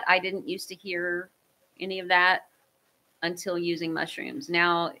that. I didn't used to hear any of that until using mushrooms.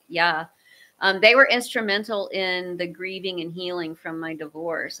 Now, yeah. They were instrumental in the grieving and healing from my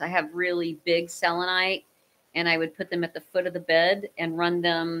divorce. I have really big selenite, and I would put them at the foot of the bed and run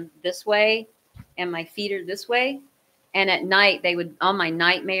them this way, and my feet are this way. And at night, they would, all my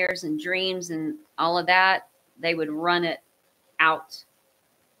nightmares and dreams and all of that, they would run it out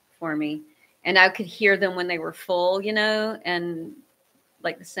for me. And I could hear them when they were full, you know, and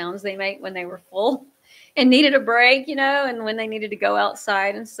like the sounds they make when they were full. and needed a break, you know, and when they needed to go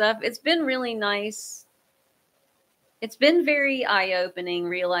outside and stuff. It's been really nice. It's been very eye-opening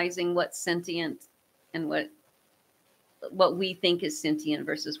realizing what's sentient and what we think is sentient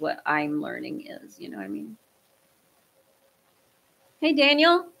versus what I'm learning is, you know what I mean? Hey,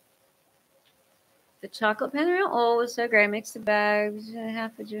 Daniel. The chocolate panther. Oh, it was so great. Mix the bags.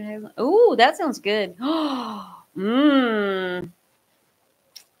 Half of your. Oh, that sounds good. Mmm.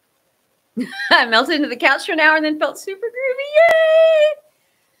 I melted into the couch for an hour and then felt super groovy. Yay!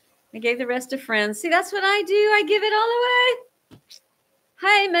 I gave the rest to friends. See, that's what I do. I give it all away.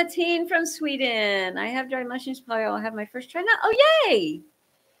 Hi, Mateen from Sweden. I have dried mushrooms. Probably I'll have my first try now. Oh, yay!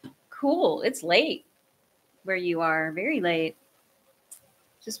 Cool. It's late where you are. Very late.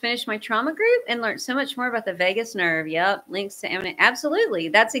 Just finished my trauma group and learned so much more about the vagus nerve. Yep. Links to Amanita. Absolutely.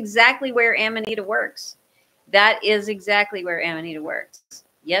 That's exactly where Amanita works. That is exactly where Amanita works.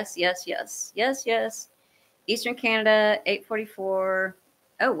 Yes, yes, yes. Yes, yes. Eastern Canada, 8:44.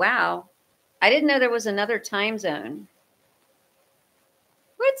 Oh, wow. I didn't know there was another time zone.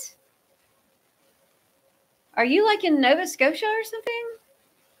 What? Are you like in Nova Scotia or something?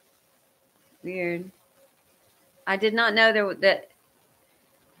 Weird. I did not know that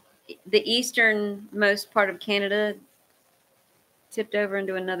the easternmost part of Canada tipped over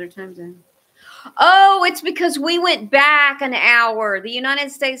into another time zone. Oh, it's because we went back an hour. The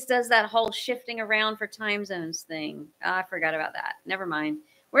United States does that whole shifting around for time zones thing. Oh, I forgot about that. Never mind.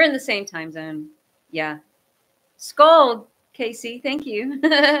 We're in the same time zone. Yeah. Skull, Casey. Thank you.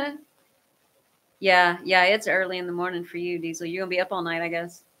 Yeah, it's early in the morning for you, Diesel. You're going to be up all night, I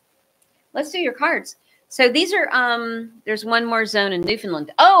guess. Let's do your cards. So these are, there's one more zone in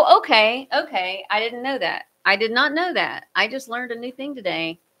Newfoundland. Oh, okay. Okay. I didn't know that. I did not know that. I just learned a new thing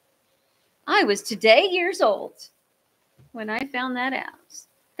today. I was today years old when I found that out.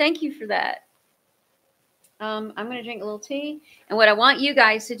 Thank you for that. I'm going to drink a little tea. And what I want you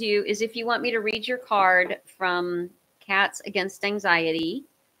guys to do is if you want me to read your card from Cats Against Anxiety,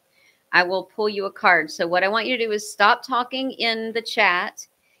 I will pull you a card. So what I want you to do is stop talking in the chat.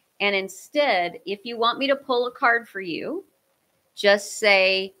 And instead, if you want me to pull a card for you, just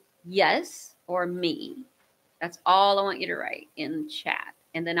say yes or me. That's all I want you to write in chat.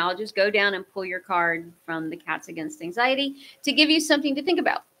 And then I'll just go down and pull your card from the Cats Against Anxiety to give you something to think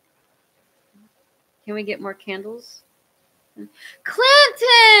about. Can we get more candles? Clinton!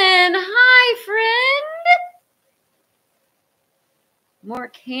 Hi, friend! More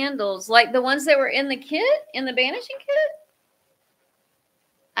candles. Like the ones that were in the kit? In the banishing kit?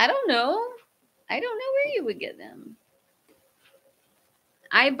 I don't know. I don't know where you would get them.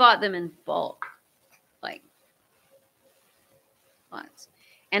 I bought them in bulk. Like, lots.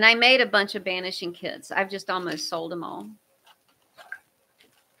 And I made a bunch of banishing kits. I've just almost sold them all.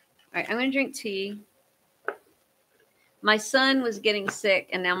 All right, I'm going to drink tea. My son was getting sick,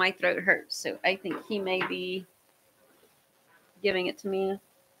 and now my throat hurts. So I think he may be giving it to me.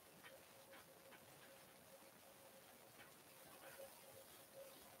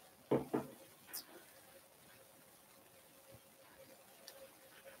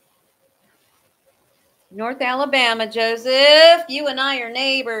 North Alabama, Joseph. You and I are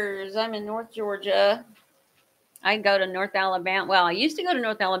neighbors. I'm in North Georgia. I go to North Alabama. Well, I used to go to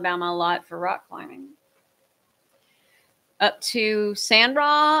North Alabama a lot for rock climbing. Up to Sand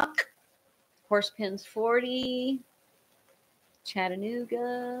Rock, Horse Pens 40,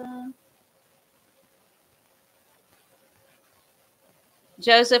 Chattanooga.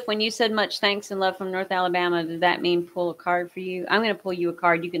 Joseph, when you said much thanks and love from North Alabama, did that mean pull a card for you? I'm going to pull you a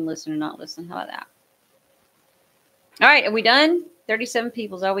card. You can listen or not listen. How about that? All right. Are we done? 37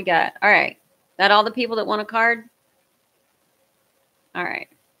 people is all we got. All right. That all the people that want a card? All right.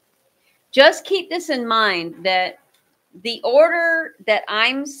 Just keep this in mind that the order that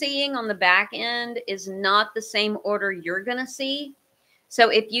I'm seeing on the back end is not the same order you're going to see. So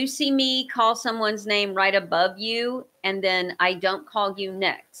if you see me call someone's name right above you and then I don't call you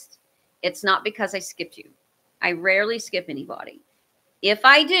next, it's not because I skipped you. I rarely skip anybody. If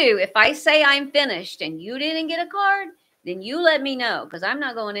I do, if I say I'm finished and you didn't get a card, then you let me know because I'm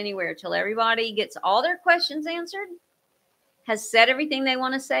not going anywhere till everybody gets all their questions answered, has said everything they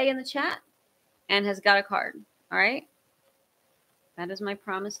want to say in the chat, and has got a card. All right? That is my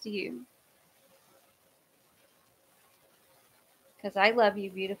promise to you. Because I love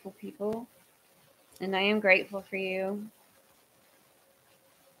you, beautiful people. And I am grateful for you.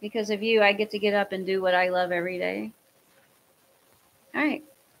 Because of you, I get to get up and do what I love every day. All right.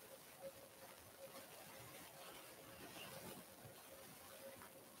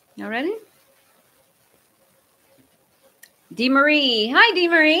 Y'all ready? Dee Marie. Hi, Dee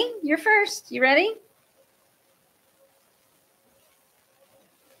Marie. You're first. You ready?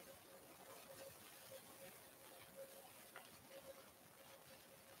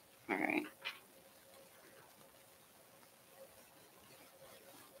 right.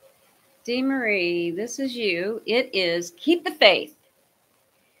 Dee Marie, this is you. It is keep the faith.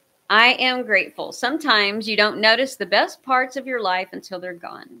 I am grateful. Sometimes you don't notice the best parts of your life until they're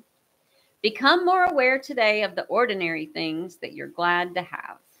gone. Become more aware today of the ordinary things that you're glad to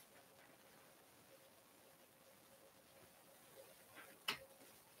have.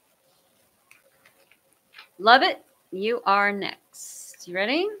 Love it. You are next. You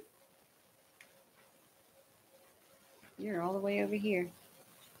ready? You're all the way over here.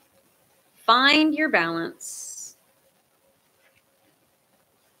 Find your balance.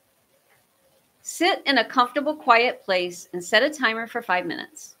 Sit in a comfortable, quiet place and set a timer for 5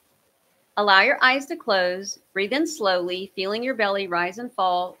 minutes. Allow your eyes to close. Breathe in slowly, feeling your belly rise and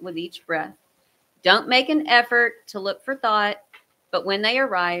fall with each breath. Don't make an effort to look for thought, but when they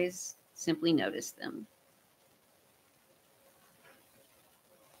arise, simply notice them.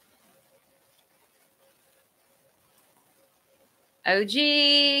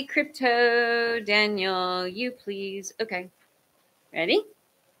 OG, Crypto, Daniel, you please. Okay. Ready?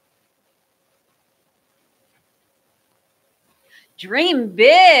 Dream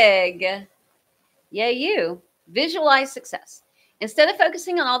big. Yeah, you. Visualize success. Instead of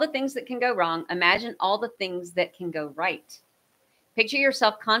focusing on all the things that can go wrong, imagine all the things that can go right. Picture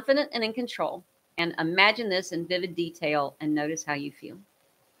yourself confident and in control, and imagine this in vivid detail and notice how you feel.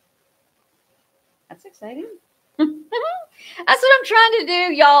 That's exciting. That's what I'm trying to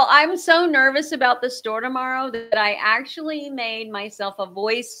do, y'all. I'm so nervous about the store tomorrow that I actually made myself a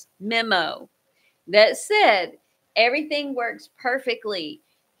voice memo that said everything works perfectly.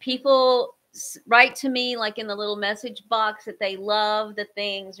 People write to me like in the little message box that they love the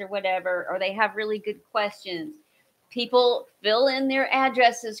things or whatever, or they have really good questions. People fill in their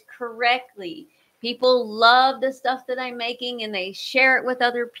addresses correctly. People love the stuff that I'm making and they share it with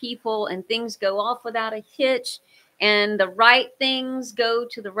other people and things go off without a hitch and the right things go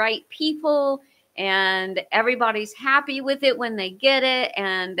to the right people and everybody's happy with it when they get it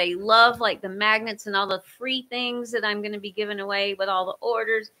and they love like the magnets and all the free things that I'm going to be giving away with all the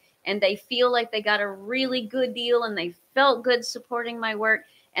orders and they feel like they got a really good deal and they felt good supporting my work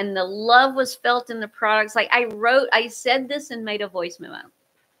and the love was felt in the products. Like I said this and made a voice memo.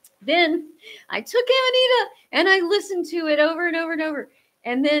 Then I took Amanita and I listened to it over and over and over.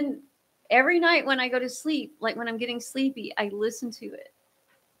 And then every night when I go to sleep, like when I'm getting sleepy, I listen to it.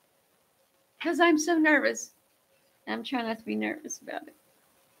 Because I'm so nervous. I'm trying not to be nervous about it.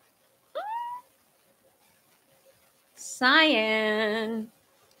 Cyan.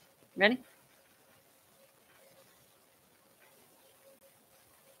 Ready?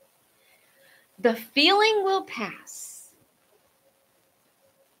 The feeling will pass.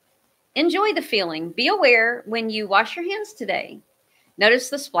 Enjoy the feeling. Be aware when you wash your hands today. Notice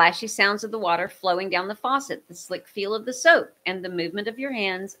the splashy sounds of the water flowing down the faucet, the slick feel of the soap, and the movement of your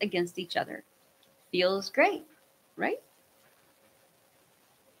hands against each other. Feels great, right?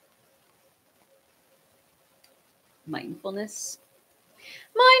 Mindfulness.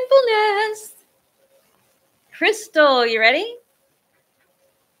 Mindfulness. Crystal, you ready?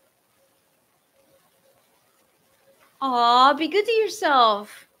 Aw, be good to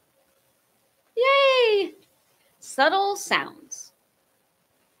yourself. Yay! Subtle sounds.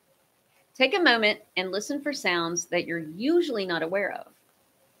 Take a moment and listen for sounds that you're usually not aware of.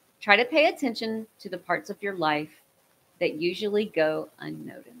 Try to pay attention to the parts of your life that usually go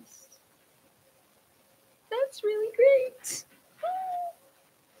unnoticed. That's really great.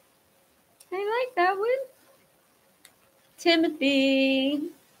 I like that one. Timothy.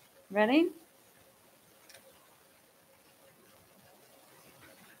 Ready?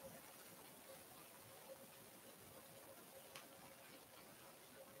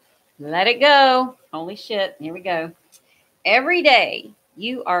 Let it go. Holy shit. Here we go. Every day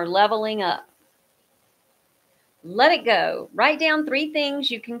you are leveling up. Let it go. Write down 3 things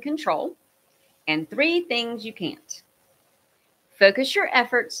you can control and 3 things you can't. Focus your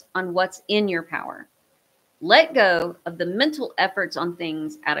efforts on what's in your power. Let go of the mental efforts on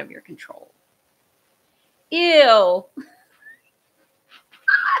things out of your control. Ew.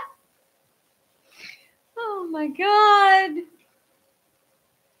 Oh my God.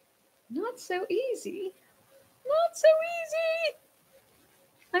 Not so easy. Not so easy.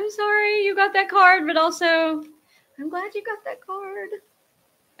 I'm sorry you got that card, but also I'm glad you got that card.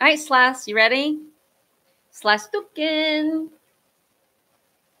 All right, Slash, you ready? Slastukin.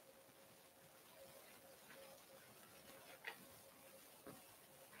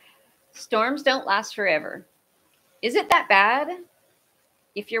 Storms don't last forever. Is it that bad?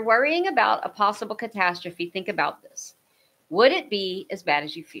 If you're worrying about a possible catastrophe, think about this. Would it be as bad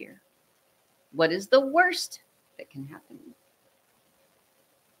as you fear? What is the worst that can happen?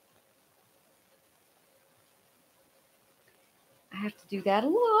 I have to do that a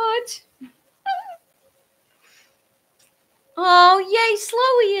lot. Oh, yay,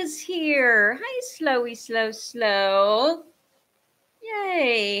 Slowy is here. Hi, Slowy, slow.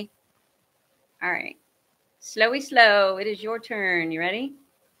 Yay. All right. Slowy, slow. It is your turn. You ready?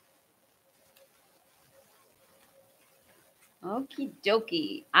 Okie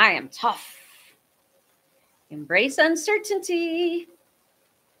dokie. I am tough. Embrace uncertainty.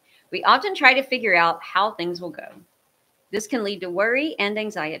 We often try to figure out how things will go. This can lead to worry and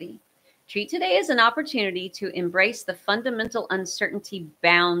anxiety. Treat today as an opportunity to embrace the fundamental uncertainty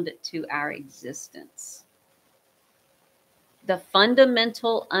bound to our existence. The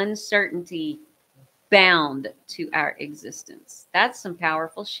fundamental uncertainty bound to our existence. That's some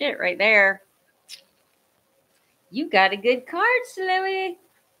powerful shit right there. You got a good card, Slowy.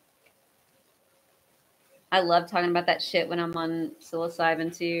 I love talking about that shit when I'm on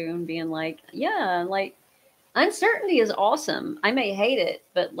psilocybin too and being like, yeah, like uncertainty is awesome. I may hate it,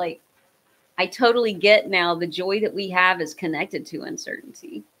 but like I totally get now the joy that we have is connected to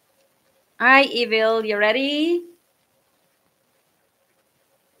uncertainty. All right, Evil, you ready?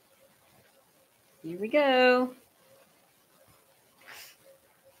 Here we go.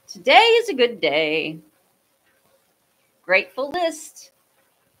 Today is a good day. Grateful list.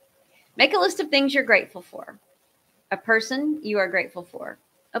 Make a list of things you're grateful for. A person you are grateful for.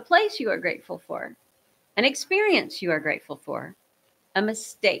 A place you are grateful for. An experience you are grateful for. A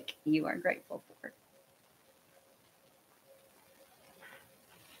mistake you are grateful for.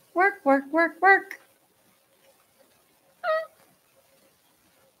 Work, work, work, work.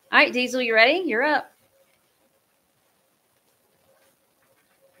 All right, Diesel, you ready? You're up.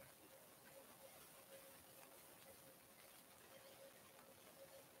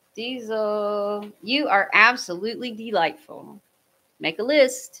 Diesel, you are absolutely delightful. Make a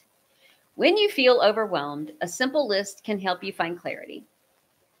list. When you feel overwhelmed, a simple list can help you find clarity.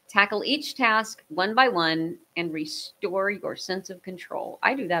 Tackle each task one by one and restore your sense of control.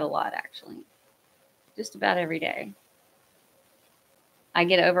 I do that a lot, actually. Just about every day. I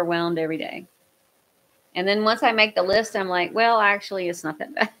get overwhelmed every day. And then once I make the list, I'm like, well, actually, it's not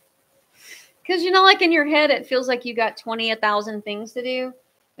that bad. Because, you know, like in your head, it feels like you got 20,000 things to do.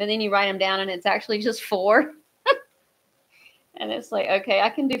 And then you write them down and it's actually just 4. And it's like, okay, I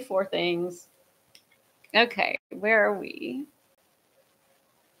can do 4 things. Okay, where are we?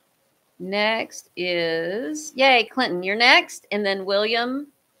 Next is, yay, Clinton, you're next. And then William.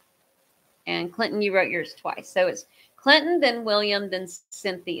 And Clinton, you wrote yours twice. So it's Clinton, then William, then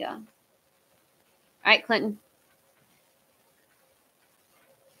Cynthia. All right, Clinton.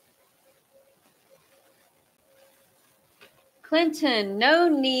 Clinton, no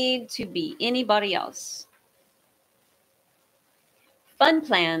need to be anybody else. Fun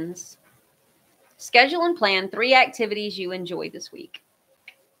plans. Schedule and plan 3 activities you enjoy this week.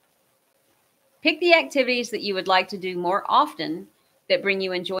 Pick the activities that you would like to do more often that bring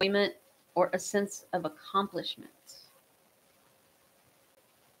you enjoyment or a sense of accomplishment.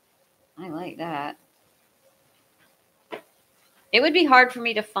 I like that. It would be hard for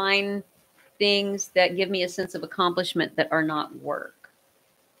me to find things that give me a sense of accomplishment that are not work.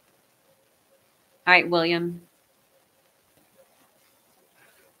 All right, William.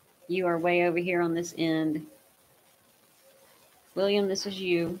 You are way over here on this end. William, this is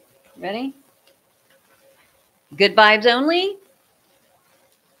you. Ready? Good vibes only.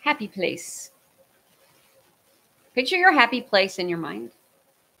 Happy place. Picture your happy place in your mind.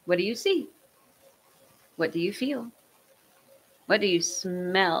 What do you see? What do you feel? What do you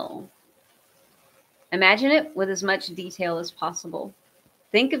smell? Imagine it with as much detail as possible.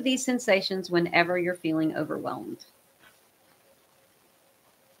 Think of these sensations whenever you're feeling overwhelmed.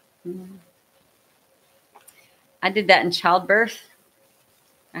 I did that in childbirth.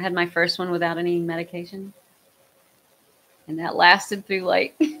 I had my first one without any medication. And that lasted through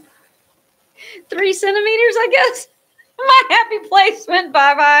like 3 centimeters, I guess. My happy place went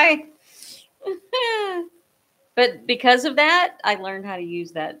bye-bye. But because of that, I learned how to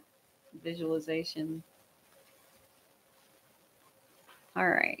use that visualization. All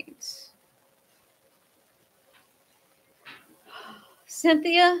right.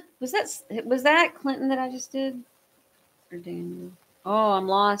 Cynthia, was that Clinton that I just did? Or Daniel? Oh, I'm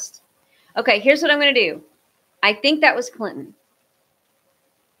lost. Okay, here's what I'm going to do. I think that was Clinton.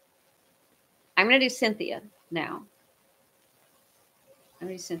 I'm going to do Cynthia now. I'm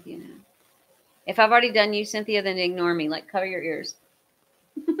going to do Cynthia now. If I've already done you, Cynthia, then ignore me. Like, cover your ears.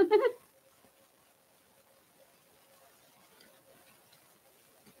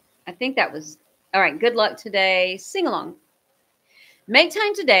 I think that was, all right, good luck today. Sing along. Make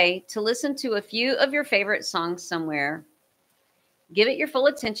time today to listen to a few of your favorite songs somewhere. Give it your full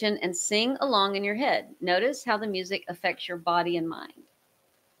attention and sing along in your head. Notice how the music affects your body and mind.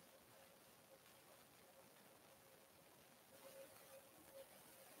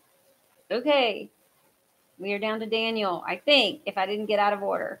 Okay, we are down to Daniel, I think, if I didn't get out of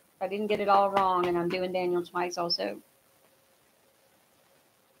order. If I didn't get it all wrong, and I'm doing Daniel twice also.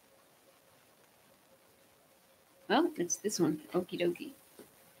 Well, it's this one. Okie dokie.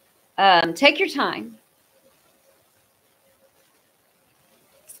 Take your time.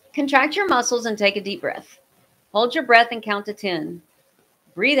 Contract your muscles and take a deep breath. Hold your breath and count to 10.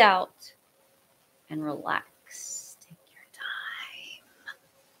 Breathe out and relax. Take your time.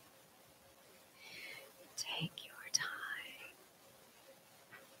 Take your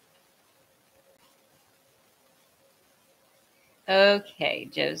time. Okay,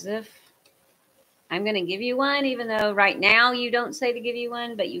 Joseph. I'm going to give you one, even though right now you don't say to give you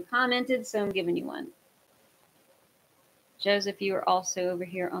one, but you commented, so I'm giving you one. Joseph, you are also over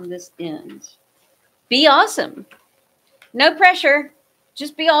here on this end. Be awesome. No pressure.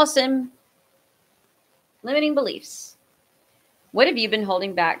 Just be awesome. Limiting beliefs. What have you been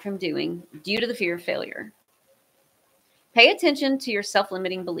holding back from doing due to the fear of failure? Pay attention to your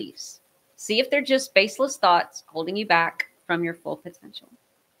self-limiting beliefs. See if they're just baseless thoughts holding you back from your full potential.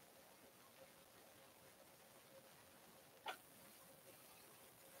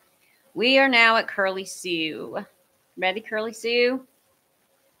 We are now at Curly Sue. Ready, Curly Sue?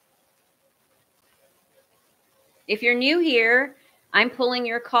 If you're new here, I'm pulling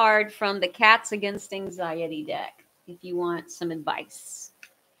your card from the Cats Against Anxiety deck if you want some advice.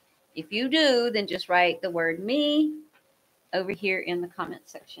 If you do, then just write the word me over here in the comment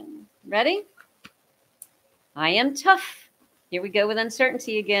section. Ready? I am tough. Here we go with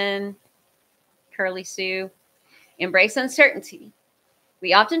uncertainty again. Curly Sue. Embrace uncertainty.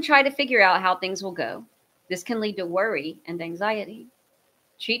 We often try to figure out how things will go. This can lead to worry and anxiety.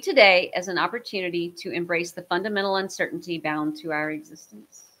 Treat today as an opportunity to embrace the fundamental uncertainty bound to our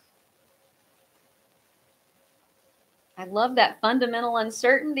existence. I love that fundamental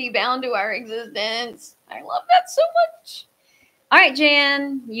uncertainty bound to our existence. I love that so much. All right,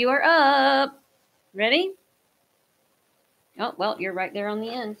 Jan, you are up. Ready? Oh, well, you're right there on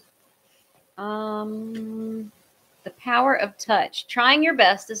the end. The power of touch. Trying your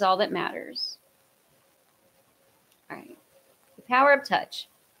best is all that matters. All right. The power of touch.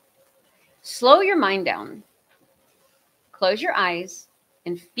 Slow your mind down. Close your eyes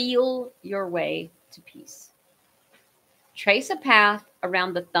and feel your way to peace. Trace a path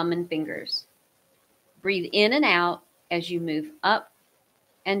around the thumb and fingers. Breathe in and out as you move up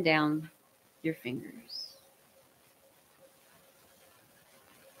and down your fingers.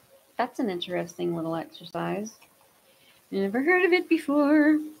 That's an interesting little exercise. Never heard of it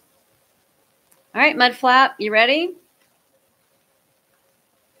before. All right, Mudflap, you ready?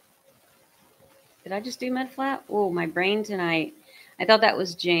 Did I just do Mudflap? Oh, my brain tonight. I thought that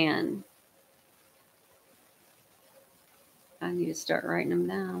was Jan. I need to start writing them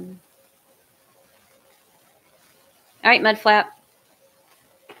down. All right, Mudflap.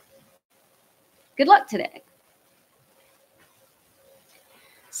 Good luck today.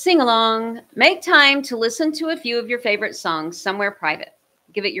 Sing along. Make time to listen to a few of your favorite songs somewhere private.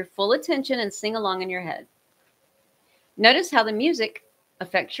 Give it your full attention and sing along in your head. Notice how the music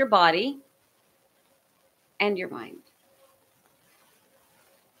affects your body and your mind.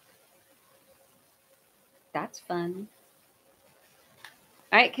 That's fun.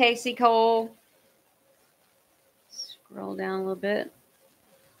 All right, Casey Cole. Scroll down a little bit.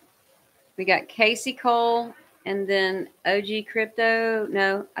 We got Casey Cole and then OG Crypto.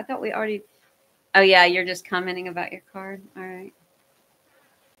 No, I thought we already. Oh, yeah, you're just commenting about your card. All right.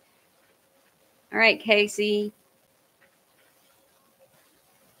 All right, Casey.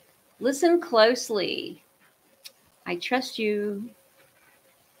 Listen closely. I trust you.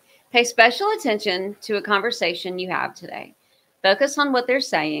 Pay special attention to a conversation you have today. Focus on what they're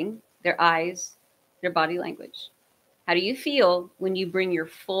saying, their eyes, their body language. How do you feel when you bring your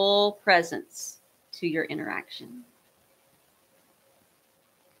full presence to your interaction?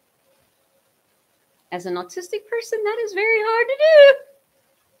 As an autistic person, that is very hard to do.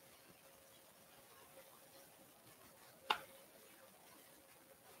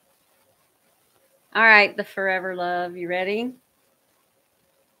 All right, the forever love. You ready?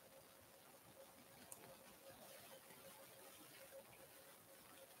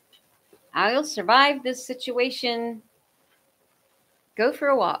 I'll survive this situation. Go for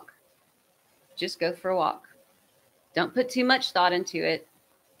a walk. Just go for a walk. Don't put too much thought into it.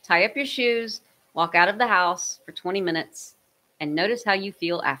 Tie up your shoes, walk out of the house for 20 minutes, and notice how you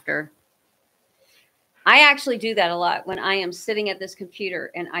feel after. I actually do that a lot when I am sitting at this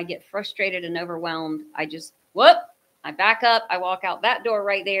computer and I get frustrated and overwhelmed. I just, I back up, I walk out that door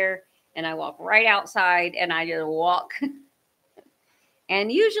right there, and I walk right outside, and I just walk.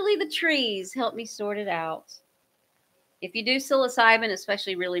 And usually the trees help me sort it out. If you do psilocybin,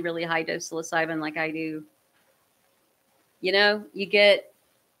 especially really, really high dose psilocybin like I do,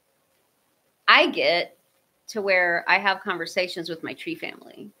 I get to where I have conversations with my tree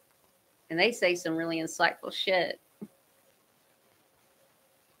family, and they say some really insightful shit.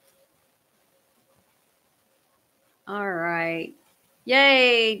 All right.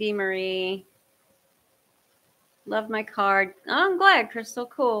 Yay, Dee Marie. Love my card. Oh, I'm glad, Crystal.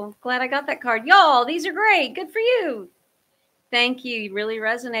 Cool. Glad I got that card. Y'all, these are great. Good for you. Thank you. You really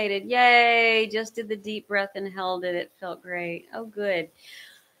resonated. Yay. Just did the deep breath and held it. It felt great. Oh, good.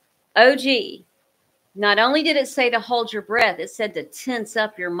 OG. Not only did it say to hold your breath, it said to tense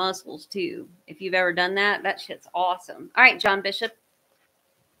up your muscles too. If you've ever done that, that shit's awesome. All right, John Bishop.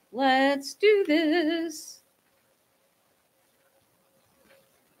 Let's do this.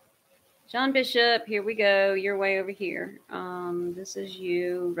 John Bishop, here we go. You're way over here. This is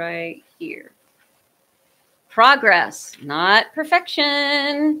you right here. Progress, not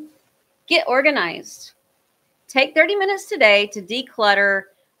perfection. Get organized. Take 30 minutes today to declutter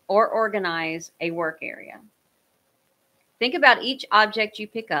or organize a work area. Think about each object you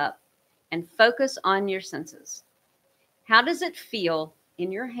pick up and focus on your senses. How does it feel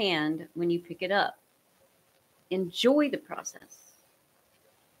in your hand when you pick it up? Enjoy the process.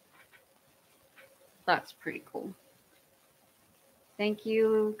 That's pretty cool. Thank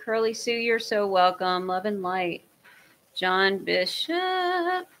you, Curly Sue. You're so welcome. Love and light. John Bishop.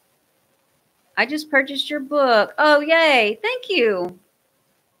 I just purchased your book. Oh, yay. Thank you.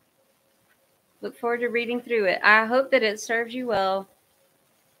 Look forward to reading through it. I hope that it serves you well.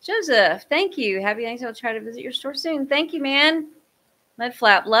 Joseph, thank you. Happy thanks. I'll try to visit your store soon. Thank you, man. Mud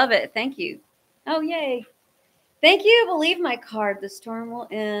Flap, love it. Thank you. Oh, yay. Thank you. Believe my card. The storm will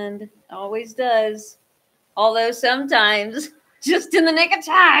end. Always does. Although sometimes, just in the nick of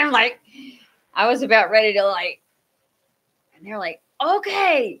time, like, I was about ready to, like, and they're like,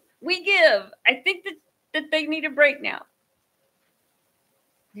 okay, we give. I think that they need a break now.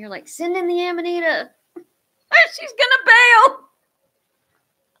 And they're like, send in the Amanita. She's going to bail.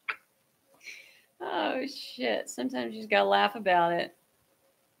 Oh, shit. Sometimes you just got to laugh about it.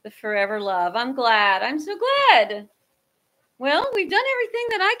 The forever love. I'm glad. I'm so glad. Well, we've done everything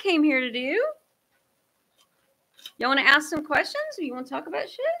that I came here to do. Y'all want to ask some questions? Or you want to talk about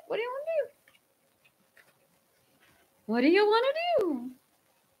shit? What do you want to do? What do you want to do?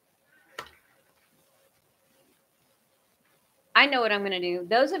 I know what I'm going to do.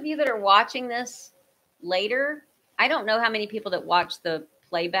 Those of you that are watching this later, I don't know how many people that watch the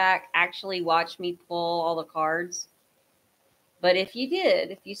playback actually watch me pull all the cards. But if you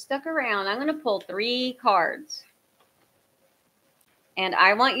did, if you stuck around, I'm going to pull 3 cards. And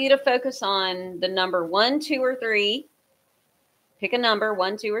I want you to focus on the number 1, 2, or 3. Pick a number,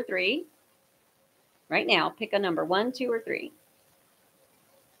 1, 2, or 3. Right now, pick a number, 1, 2, or 3.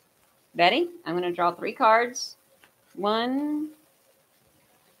 Betty, I'm going to draw 3 cards. 1,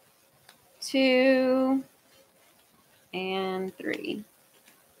 2, and 3.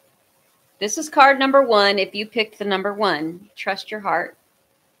 This is card number 1. If you picked the number 1, trust your heart.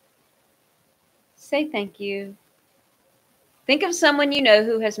 Say thank you. Think of someone you know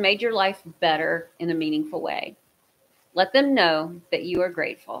who has made your life better in a meaningful way. Let them know that you are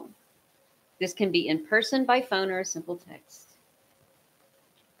grateful. This can be in person, by phone, or a simple text.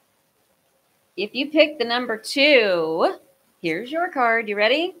 If you pick the number 2, here's your card. You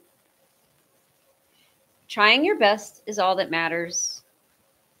ready? Trying your best is all that matters.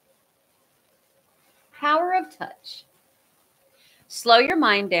 Power of touch. Slow your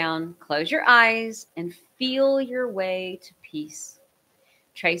mind down, close your eyes, and feel your way to peace.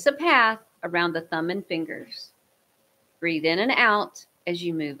 Trace a path around the thumb and fingers. Breathe in and out as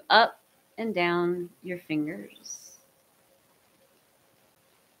you move up and down your fingers.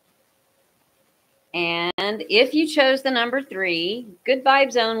 And if you chose the number 3, good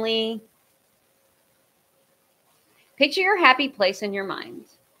vibes only. Picture your happy place in your mind.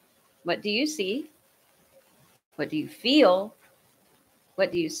 What do you see? What do you feel?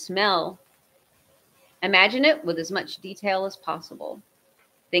 What do you smell? Imagine it with as much detail as possible.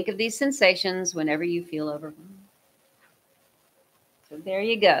 Think of these sensations whenever you feel overwhelmed. So there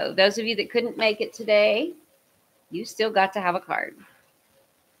you go. Those of you that couldn't make it today, you still got to have a card.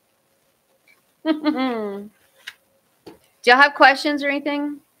 Do y'all have questions or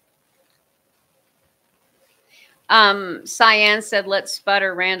anything? Cyan said, let's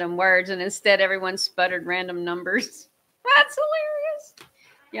sputter random words, and instead everyone sputtered random numbers. That's hilarious.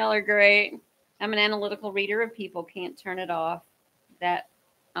 Y'all are great. I'm an analytical reader of people. Can't turn it off. That,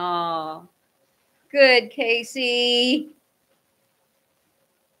 oh, good, Casey.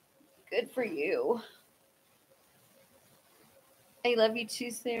 Good for you. I love you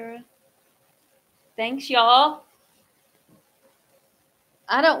too, Sarah. Thanks, y'all.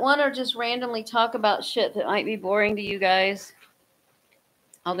 I don't want to just randomly talk about shit that might be boring to you guys.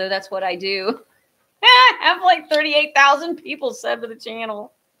 Although that's what I do. I have like 38,000 people sub to the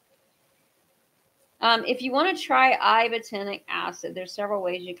channel. If you want to try ibotenic acid, there's several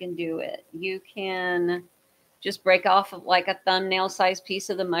ways you can do it. You can just break off like a thumbnail-sized piece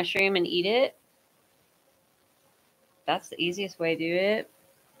of the mushroom and eat it. That's the easiest way to do it.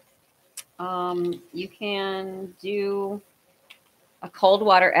 You can do a cold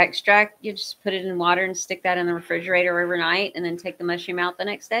water extract. You just put it in water and stick that in the refrigerator overnight, and then take the mushroom out the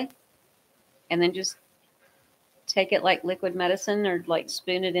next day. And then just take it like liquid medicine, or like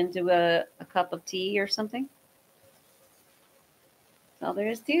spoon it into a cup of tea or something. That's all there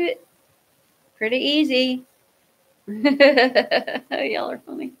is to it. Pretty easy. Y'all are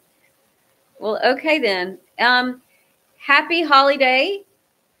funny. Well, okay then. Happy holiday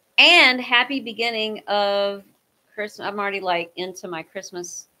and happy beginning of Christmas. I'm already like into my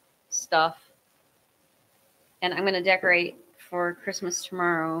Christmas stuff, and I'm going to decorate for Christmas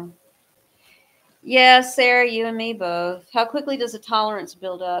tomorrow. Yeah, Sarah, you and me both. How quickly does a tolerance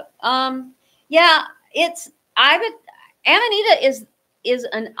build up? Yeah, Amanita is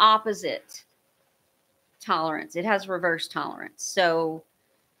an opposite tolerance. It has reverse tolerance. So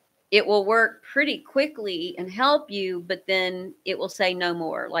it will work pretty quickly and help you, but then it will say no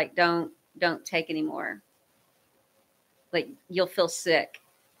more. Like, don't take any more. Like, you'll feel sick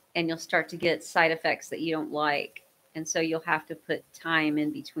and you'll start to get side effects that you don't like. And so you'll have to put time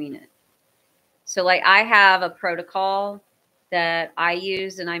in between it. So like, I have a protocol that I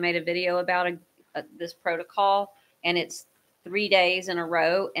use, and I made a video about this protocol, and it's 3 days in a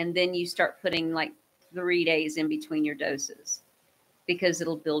row. And then you start putting like 3 days in between your doses, because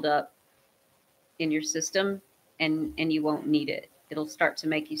it'll build up in your system and you won't need it. It'll start to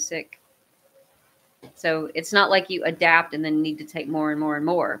make you sick. So it's not like you adapt and then need to take more and more and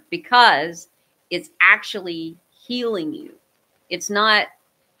more, because it's actually healing you. It's not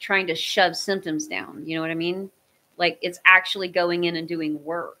trying to shove symptoms down. You know what I mean? Like, it's actually going in and doing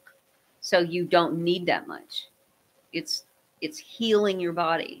work. So you don't need that much. It's healing your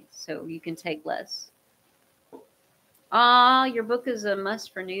body so you can take less. Ah, your book is a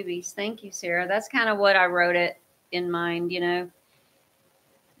must for newbies. Thank you, Sarah. That's kind of what I wrote it in mind, you know.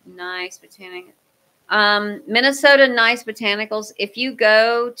 Nice botanic. Minnesota Nice Botanicals. If you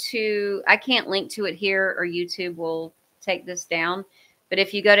go to, I can't link to it here, or YouTube will take this down. But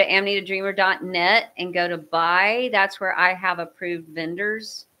if you go to amanitadreamer.net and go to buy, that's where I have approved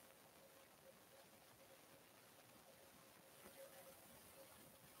vendors.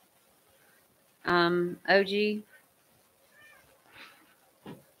 OG.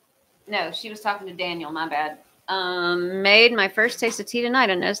 No, she was talking to Daniel. My bad. Made my first taste of tea tonight.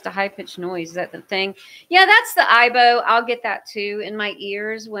 I noticed a high-pitched noise. Is that the thing? Yeah, that's the IBO. I'll get that too in my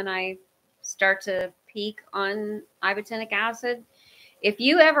ears when I start to peak on ibotenic acid. If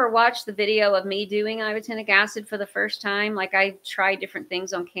you ever watch the video of me doing ibotenic acid for the first time, like, I try different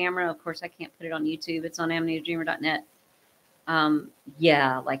things on camera. Of course, I can't put it on YouTube. It's on amanitadreamer.net.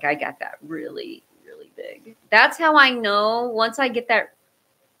 Yeah, like, I got that really, really big. That's how I know once I get that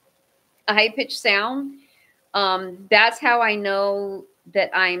high-pitched sound, that's how I know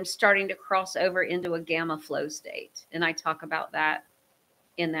that I'm starting to cross over into a gamma flow state. And I talk about that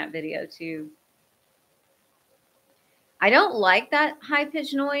in that video too. I don't like that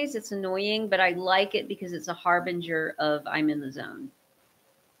high-pitched noise. It's annoying, but I like it because it's a harbinger of I'm in the zone.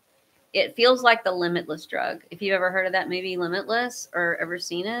 It feels like the Limitless drug. If you've ever heard of that movie Limitless or ever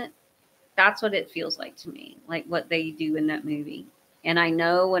seen it, that's what it feels like to me, like what they do in that movie. And I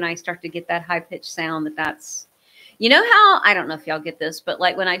know when I start to get that high-pitched sound that's, you know how, I don't know if y'all get this, but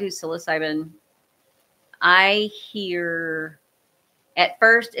like when I do psilocybin, I hear, at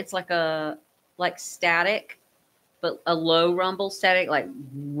first it's like static, but a low rumble static, like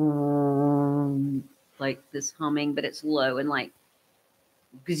this humming, but it's low and like,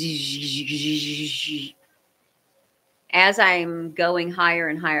 as I'm going higher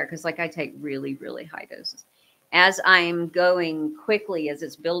and higher, because like I take really, really high doses. As I'm going quickly, as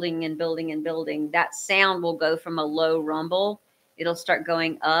it's building and building and building, that sound will go from a low rumble. It'll start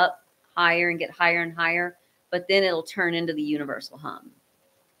going up higher and get higher and higher, but then it'll turn into the universal hum.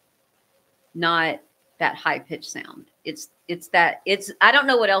 Not that high pitched sound. I don't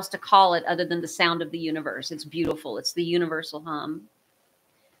know what else to call it other than the sound of the universe. It's beautiful. It's the universal hum.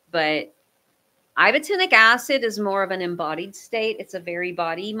 But ibotenic acid is more of an embodied state. It's a very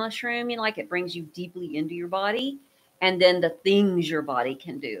body mushroom, like it brings you deeply into your body and then the things your body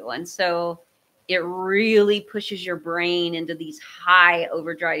can do. And so it really pushes your brain into these high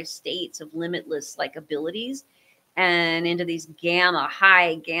overdrive states of limitless abilities and into these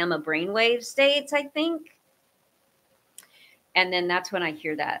high gamma brainwave states, I think. And then that's when I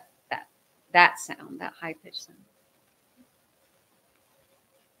hear that sound, that high pitched sound.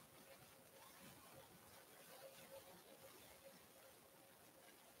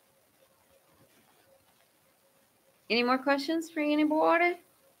 Any more questions for anybody?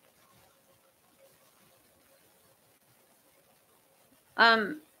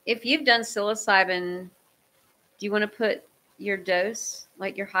 If you've done psilocybin, do you want to put your dose,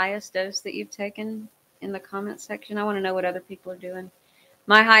 your highest dose that you've taken, in the comment section? I want to know what other people are doing.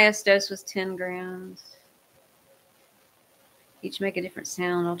 My highest dose was 10 grams. Each make a different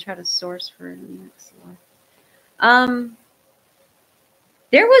sound. I'll try to source for the next one.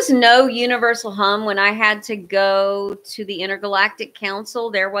 There was no universal hum when I had to go to the Intergalactic Council.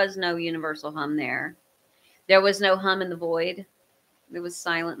 There was no universal hum there. There was no hum in the void. It was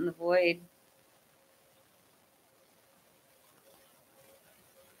silent in the void.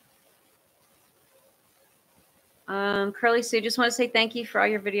 Curly Sue, just want to say thank you for all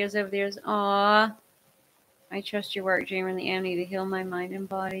your videos over the years. Aw, I trust your work, Dreamer, and the Amity to heal my mind and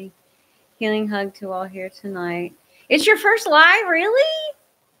body. Healing hug to all here tonight. It's your first live, really?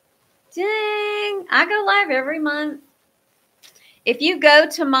 Dang, I go live every month. If you go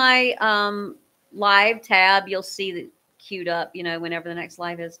to my live tab, you'll see that queued up, whenever the next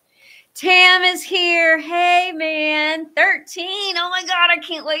live is. Tam is here. Hey, man. 13. Oh, my God. I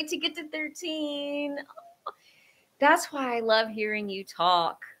can't wait to get to 13. That's why I love hearing you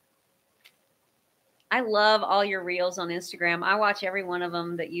talk. I love all your reels on Instagram. I watch every one of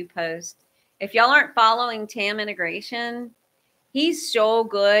them that you post. If y'all aren't following Tam Integration, he's so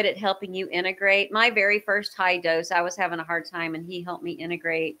good at helping you integrate. My very first high dose, I was having a hard time, and he helped me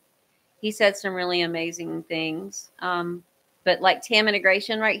integrate. He said some really amazing things. But Tam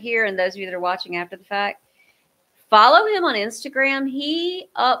Integration right here, and those of you that are watching after the fact, follow him on Instagram. He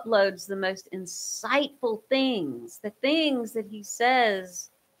uploads the most insightful things, the things that he says.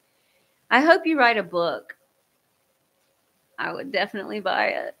 I hope you write a book. I would definitely buy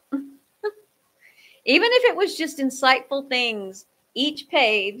it. Even if it was just insightful things, each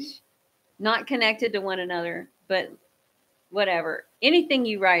page, not connected to one another, but whatever. Anything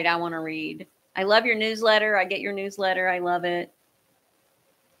you write, I want to read. I love your newsletter. I get your newsletter. I love it.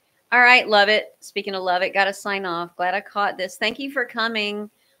 All right, love it. Speaking of love it, got to sign off. Glad I caught this. Thank you for coming.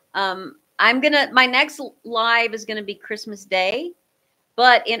 My next live is going to be Christmas Day,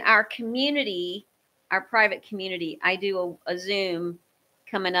 but in our community, our private community, I do a Zoom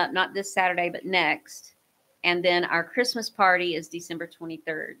coming up, not this Saturday, but next. And then our Christmas party is December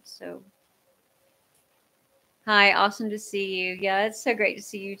 23rd. So, hi, awesome to see you. Yeah, it's so great to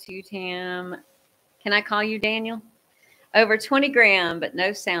see you too, Tam. Can I call you Daniel? Over 20 gram, but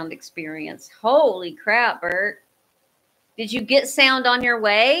no sound experience. Holy crap, Bert. Did you get sound on your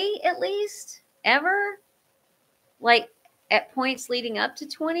way, at least? Ever? At points leading up to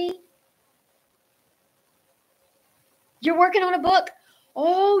 20? You're working on a book?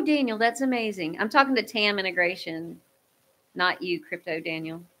 Oh, Daniel, that's amazing. I'm talking to Tam Integration, not you, Crypto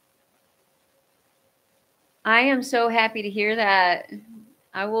Daniel. I am so happy to hear that.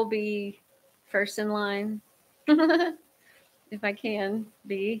 I will be first in line. If I can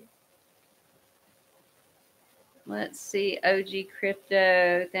be. Let's see. OG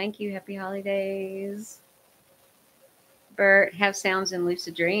Crypto. Thank you. Happy holidays. Bert, have sounds in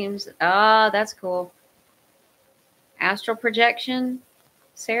lucid dreams. Ah, that's cool. Astral projection.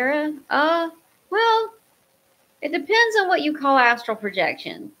 Sarah? Well, it depends on what you call astral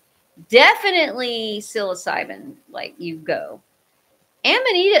projection. Definitely psilocybin, you go.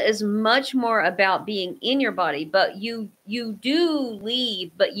 Amanita is much more about being in your body, but you do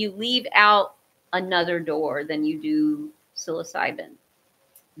leave, but you leave out another door than you do psilocybin.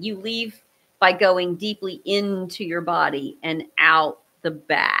 You leave by going deeply into your body and out the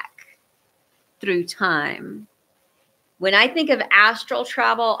back through time. When I think of astral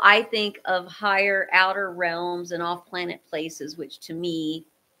travel, I think of higher outer realms and off-planet places, which to me,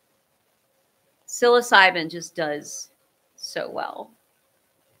 psilocybin just does so well.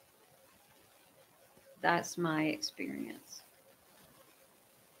 That's my experience.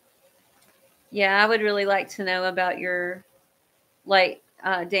 Yeah, I would really like to know about your,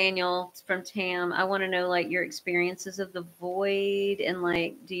 Daniel from Tam, I want to know like your experiences of the void and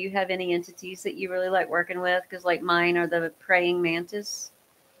like, do you have any entities that you really like working with? Because like mine are the praying mantis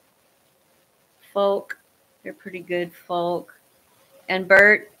folk. They're pretty good folk. And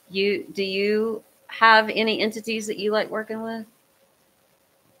Bert, do you have any entities that you like working with?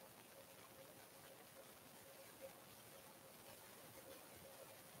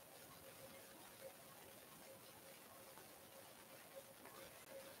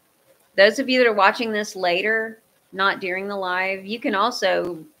 Those of you that are watching this later, not during the live, you can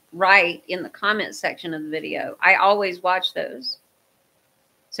also write in the comment section of the video. I always watch those.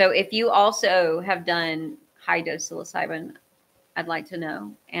 So if you also have done high dose psilocybin, I'd like to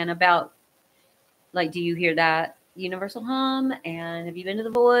know. And about, like, do you hear that universal hum? And have you been to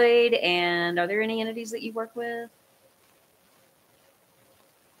the void? And are there any entities that you work with?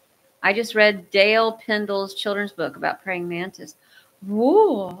 I just read Dale Pendle's children's book about praying mantis.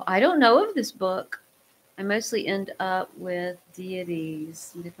 Whoa, I don't know of this book. I mostly end up with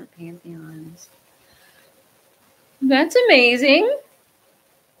deities and different pantheons. That's amazing.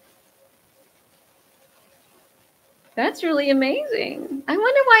 That's really amazing. I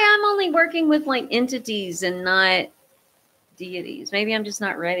wonder why I'm only working with like entities and not deities. Maybe I'm just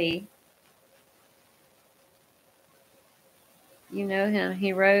not ready. You know him.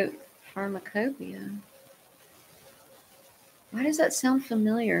 He wrote Pharmacopoeia. Why does that sound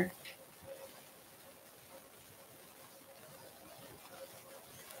familiar?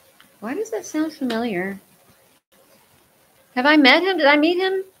 Why does that sound familiar? Have I met him? Did I meet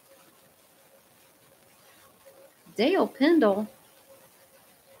him? Dale Pendle.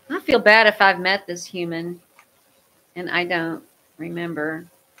 I feel bad if I've met this human and I don't remember.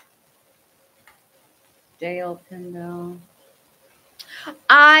 Dale Pendle.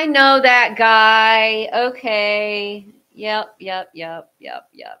 I know that guy. Okay. Yep.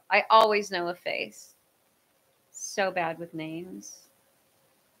 I always know a face. So bad with names.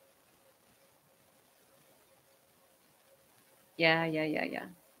 Yeah.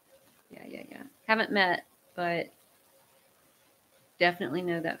 Haven't met, but definitely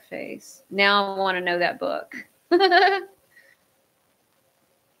know that face. Now I want to know that book.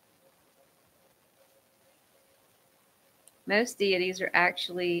 Most deities are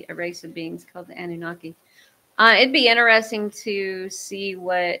actually a race of beings called the Anunnaki. It'd be interesting to see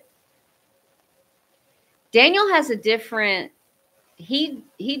what Daniel has a different. He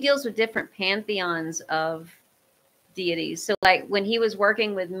deals with different pantheons of deities. So, like when he was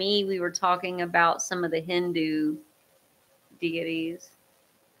working with me, we were talking about some of the Hindu deities.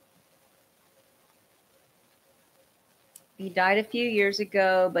 He died a few years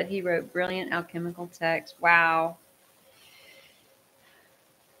ago, but he wrote brilliant alchemical texts. Wow.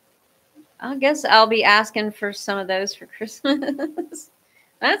 I guess I'll be asking for some of those for Christmas.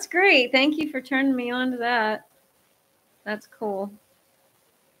 That's great. Thank you for turning me on to that. That's cool.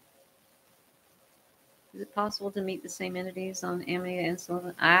 Is it possible to meet the same entities on Amanita and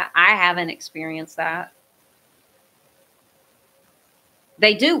psilocybin? I haven't experienced that.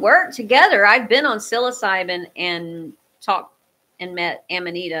 They do work together. I've been on psilocybin and talked and met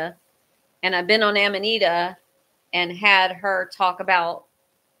Amanita, and I've been on Amanita and had her talk about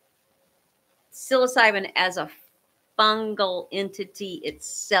psilocybin as a fungal entity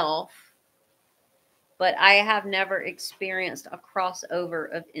itself, but I have never experienced a crossover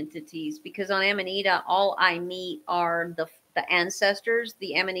of entities because on Amanita, all I meet are the ancestors,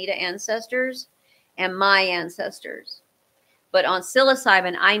 the Amanita ancestors, and my ancestors. But on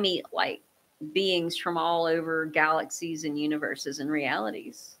psilocybin, I meet like beings from all over galaxies and universes and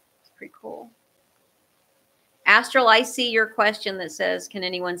realities. It's pretty cool. Astral, I see your question that says, can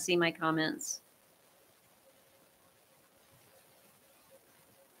anyone see my comments?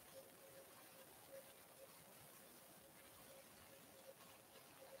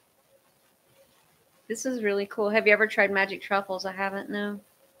 This is really cool. Have you ever tried magic truffles? I haven't, no.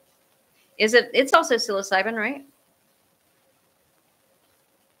 It's also psilocybin, right?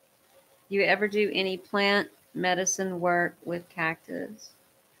 You ever do any plant medicine work with cactus?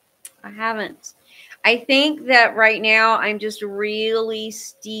 I haven't. I think that right now I'm just really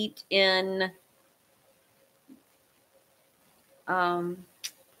steeped in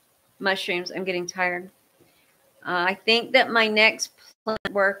mushrooms. I'm getting tired. I think that my next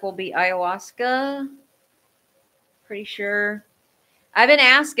plant work will be ayahuasca. Pretty sure. I've been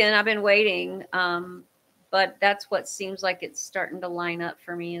asking, I've been waiting, but that's what seems like it's starting to line up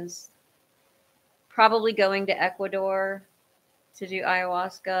for me is probably going to Ecuador to do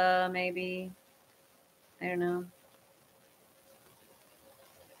ayahuasca, maybe. I don't know.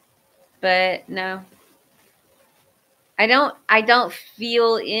 But no. I don't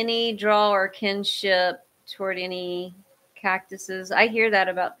feel any draw or kinship toward any cactuses. I hear that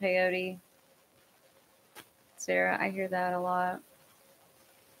about peyote. Sarah, I hear that a lot.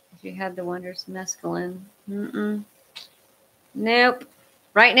 If you had the wondrous mescaline. Nope.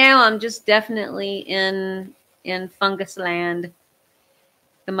 Right now I'm just definitely in fungus land.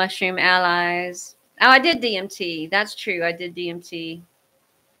 The mushroom allies. Oh, I did DMT. That's true. I did DMT.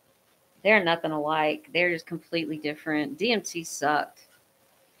 They're nothing alike. They're just completely different. DMT sucked.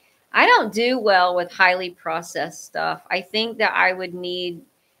 I don't do well with highly processed stuff. I think that I would need,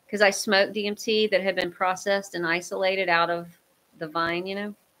 because I smoked DMT that had been processed and isolated out of the vine, you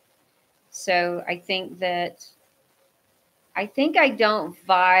know? So I think I don't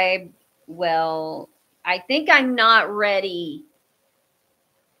vibe well. I think I'm not ready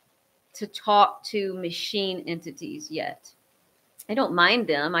to talk to machine entities yet. I don't mind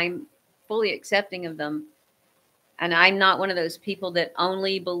them. I'm fully accepting of them. And I'm not one of those people that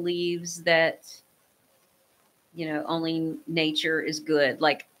only believes that, you know, only nature is good.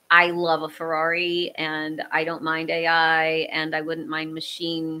 Like, I love a Ferrari and I don't mind AI and I wouldn't mind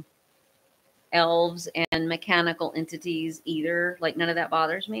machine elves and mechanical entities either. Like, none of that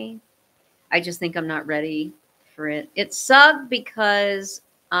bothers me. I just think I'm not ready for it. It sucked because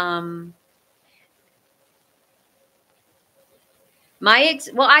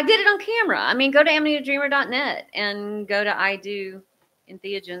well, I did it on camera. I mean, go to amanitadreamer.net and go to I do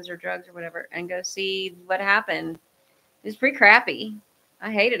entheogens or drugs or whatever and go see what happened. It was pretty crappy.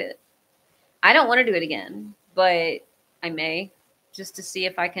 I hated it. I don't want to do it again, but I may, just to see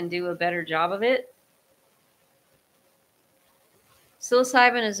if I can do a better job of it.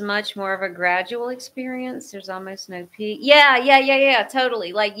 Psilocybin is much more of a gradual experience. There's almost no peak. Yeah,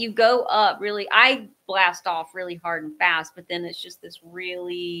 totally. Like, you go up really. I blast off really hard and fast, but then it's just this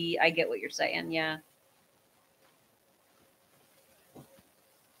really, I get what you're saying. Yeah.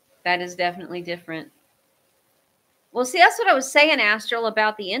 That is definitely different. Well, see, that's what I was saying, Astral,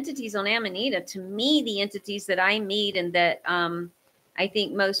 about the entities on Amanita. To me, the entities that I meet and that I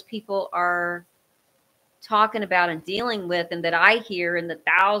think most people are talking about and dealing with, and that I hear in the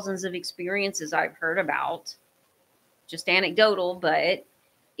thousands of experiences I've heard about, just anecdotal, but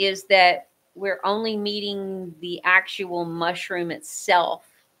is that we're only meeting the actual mushroom itself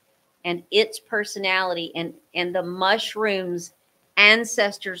and its personality and the mushroom's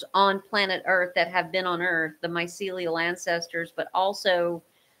ancestors on planet Earth that have been on Earth, the mycelial ancestors, but also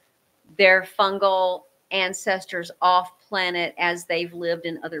their fungal ancestors off planet as they've lived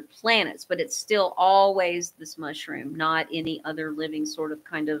in other planets. But it's still always this mushroom, not any other living sort of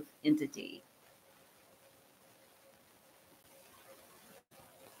kind of entity.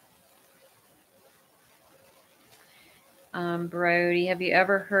 Brody, have you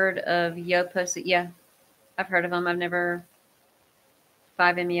ever heard of Yopos? Yeah, I've heard of them. I've never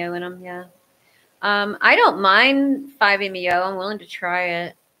 5-MeO in them. Yeah. I don't mind 5-MeO. I'm willing to try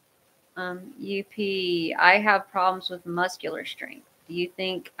it. UP, I have problems with muscular strength. Do you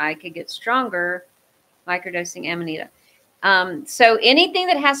think I could get stronger microdosing Amanita? So anything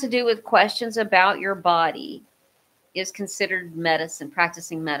that has to do with questions about your body is considered medicine,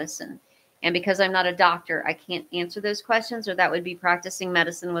 practicing medicine. And because I'm not a doctor, I can't answer those questions, or that would be practicing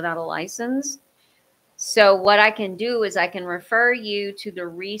medicine without a license. So what I can do is I can refer you to the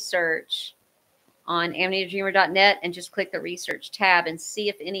research on amanitadreamer.net and just click the research tab and see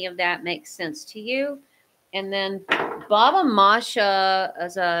if any of that makes sense to you. And then Baba Masha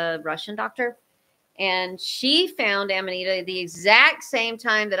is a Russian doctor, and she found Amanita the exact same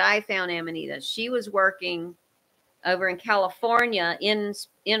time that I found Amanita. She was working over in California in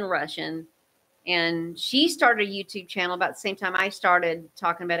Russian, and she started a YouTube channel about the same time I started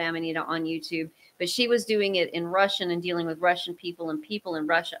talking about Amanita on YouTube, but she was doing it in Russian and dealing with Russian people and people in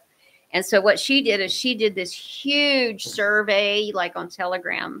Russia. And so what she did is she did this huge survey, like on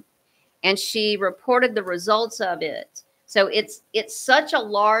Telegram, and she reported the results of it. So it's such a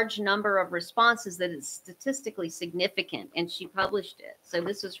large number of responses that it's statistically significant, and she published it. So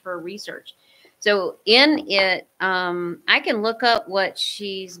this is for research. So in it, I can look up what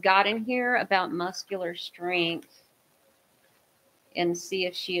she's got in here about muscular strength and see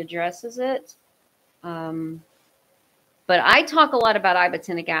if she addresses it. But I talk a lot about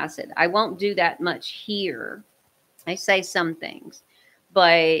ibotenic acid. I won't do that much here. I say some things.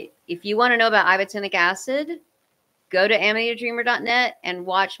 But if you want to know about ibotenic acid, go to amanitadreamer.net and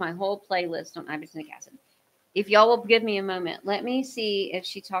watch my whole playlist on ibotenic acid. If y'all will give me a moment, let me see if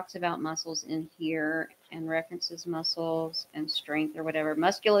she talks about muscles in here and references muscles and strength or whatever.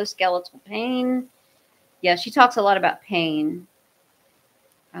 Musculoskeletal pain. Yeah, she talks a lot about pain.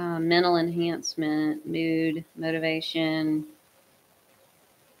 mental enhancement, mood, motivation.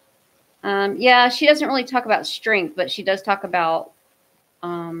 Yeah, she doesn't really talk about strength, but she does talk about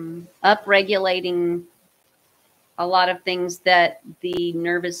upregulating a lot of things that the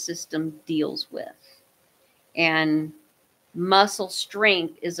nervous system deals with. And muscle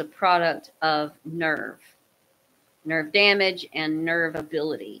strength is a product of nerve damage and nerve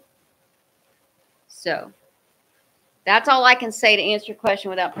ability. So that's all I can say to answer your question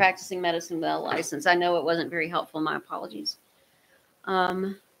without practicing medicine without a license. I know it wasn't very helpful. My apologies.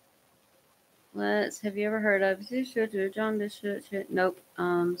 Have you ever heard of John Bishop? Nope.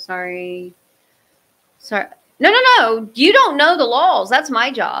 Sorry. No. You don't know the laws. That's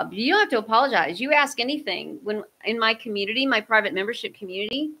my job. You don't have to apologize. You ask anything. When in my community, my private membership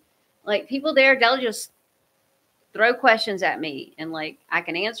community, like people there, they'll just throw questions at me, and like I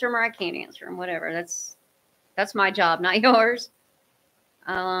can answer them or I can't answer them. Whatever. That's my job, not yours.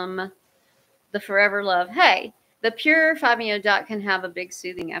 The forever love. Hey, the pure 5-MeO dot can have a big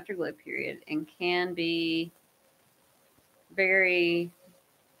soothing afterglow period and can be very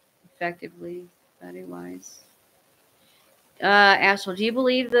effectively body-wise. Astral, do you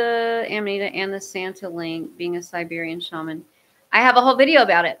believe the Amanita and the Santa link being a Siberian shaman? I have a whole video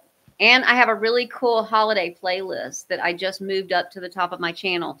about it. And I have a really cool holiday playlist that I just moved up to the top of my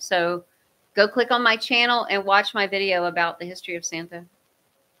channel. So go click on my channel and watch my video about the history of Santa.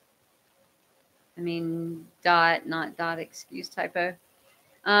 I mean, dot, not dot, excuse typo.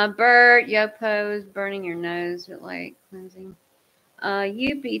 Bert, Yopo's burning your nose with light cleansing.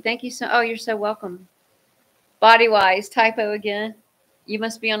 Youpie, thank you so. Oh, you're so welcome. Body wise, typo again. You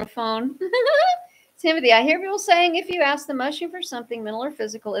must be on a phone. Timothy, I hear people saying if you ask the mushroom for something mental or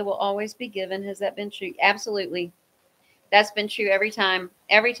physical, it will always be given. Has that been true? Absolutely. That's been true every time.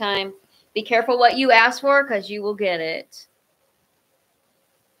 Every time. Be careful what you ask for because you will get it.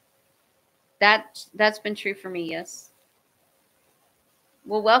 That's been true for me, yes.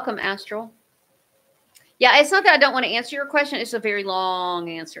 Well, welcome, Astral. Yeah, it's not that I don't want to answer your question. It's a very long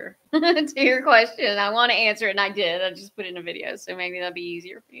answer to your question. I want to answer it, and I did. I just put it in a video, so maybe that'll be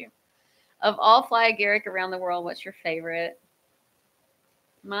easier for you. Of all fly agaric around the world, what's your favorite?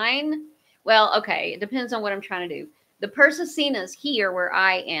 Mine? Well, okay. It depends on what I'm trying to do. The Persicenas here where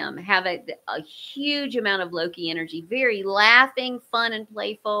I am have a huge amount of Loki energy. Very laughing, fun, and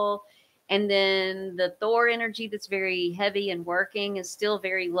playful. And then the Thor energy that's very heavy and working is still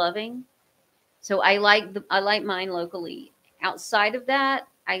very loving. So I like mine locally. Outside of that,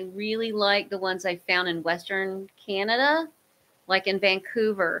 I really like the ones I found in Western Canada, like in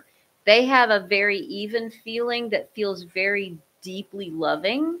Vancouver. They have a very even feeling that feels very deeply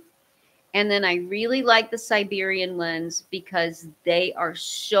loving. And then I really like the Siberian ones because they are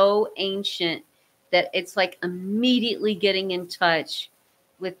so ancient that it's like immediately getting in touch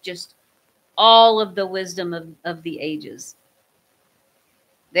with just all of the wisdom of the ages.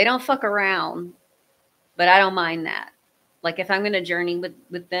 They don't fuck around, but I don't mind that. Like if I'm going to journey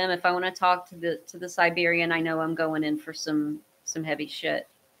with them, if I want to talk to the Siberian, I know I'm going in for some heavy shit.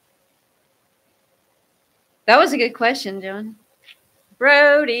 That was a good question, John.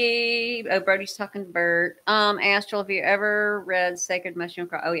 Brody. Oh, Brody's talking to Bert. Astral, have you ever read Sacred Mushroom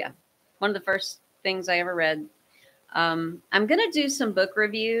Cross? Oh, yeah. One of the first things I ever read. I'm going to do some book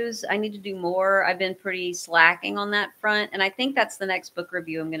reviews. I need to do more. I've been pretty slacking on that front. And I think that's the next book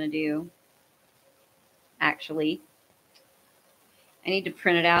review I'm going to do. Actually. I need to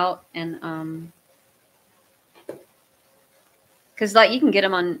print it out and, because like you can get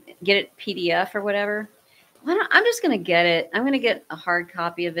it PDF or whatever. I'm just going to get it. I'm going to get a hard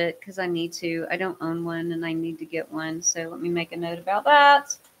copy of it because I need to. I don't own one and I need to get one. So let me make a note about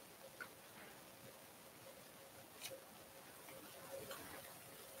that.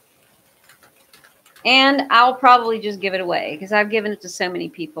 And I'll probably just give it away because I've given it to so many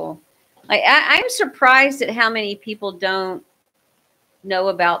people. Like I'm surprised at how many people don't know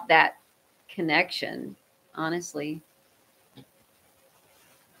about that connection, honestly.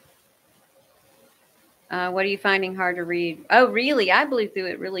 What are you finding hard to read? Oh, really? I blew through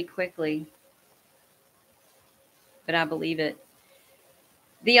it really quickly. But I believe it.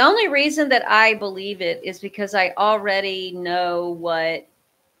 The only reason that I believe it is because I already know what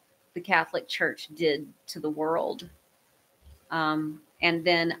the Catholic Church did to the world. And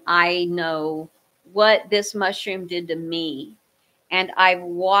then I know what this mushroom did to me. And I've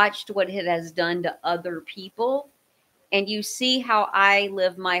watched what it has done to other people. And you see how I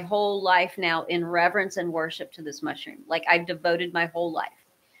live my whole life now in reverence and worship to this mushroom. Like I've devoted my whole life.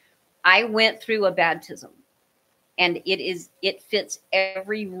 I went through a baptism. And it fits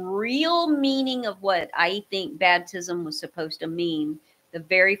every real meaning of what I think baptism was supposed to mean the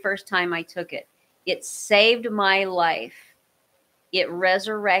very first time I took it. It saved my life. It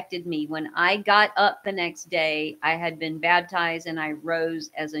resurrected me. When I got up the next day, I had been baptized and I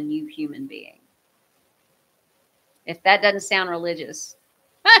rose as a new human being. If that doesn't sound religious,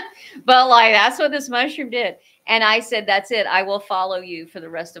 but like that's what this mushroom did. And I said, that's it. I will follow you for the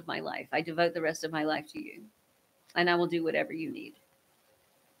rest of my life. I devote the rest of my life to you and I will do whatever you need.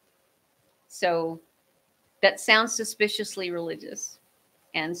 So that sounds suspiciously religious.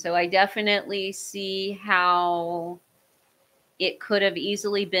 And so I definitely see how it could have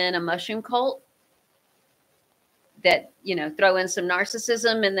easily been a mushroom cult that, you know, throw in some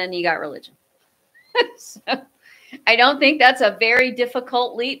narcissism and then you got religion. So I don't think that's a very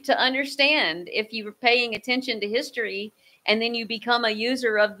difficult leap to understand. If you were paying attention to history and then you become a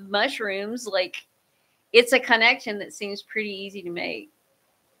user of mushrooms, like it's a connection that seems pretty easy to make,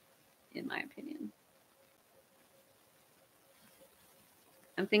 in my opinion.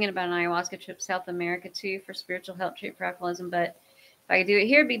 I'm thinking about an ayahuasca trip to South America too for spiritual help, treat for alcoholism, but if I could do it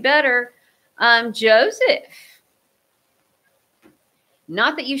here, it'd be better. Joseph,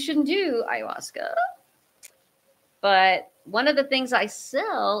 not that you shouldn't do ayahuasca, but one of the things I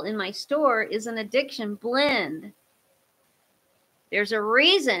sell in my store is an addiction blend. There's a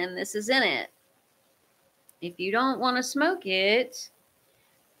reason this is in it. If you don't want to smoke it,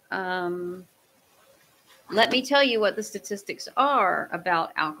 let me tell you what the statistics are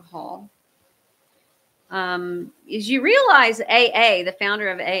about alcohol. Is you realize AA, the founder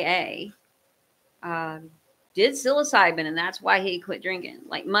of AA, did psilocybin, and that's why he quit drinking.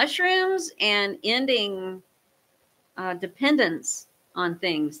 Like mushrooms and ending dependence on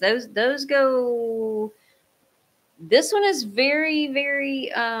things. Those go. This one is very,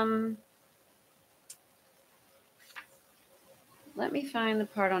 very. Let me find the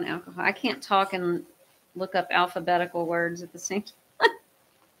part on alcohol. I can't talk and look up alphabetical words at the same time.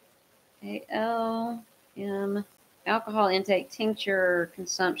 ALM, alcohol intake, tincture,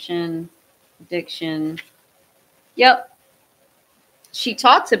 consumption, addiction. Yep. She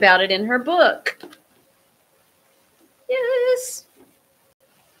talks about it in her book. Yes.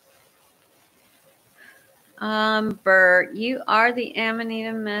 Bert, you are the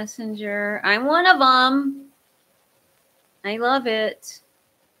Amanita messenger. I'm one of them. I love it.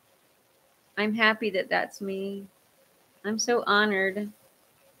 I'm happy that that's me. I'm so honored.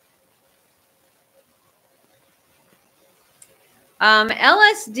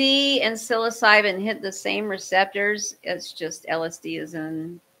 LSD and psilocybin hit the same receptors. It's just LSD is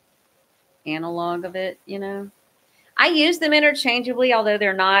an analog of it, you know. I use them interchangeably, although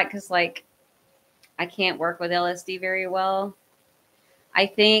they're not, because like I can't work with LSD very well. I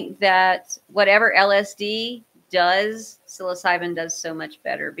think that whatever LSD does, psilocybin does so much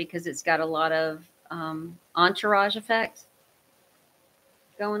better because it's got a lot of entourage effect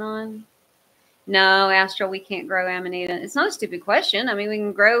going on. No, Astral, we can't grow Amanita. It's not a stupid question. I mean, we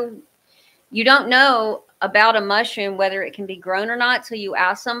can grow. You don't know about a mushroom, whether it can be grown or not, till you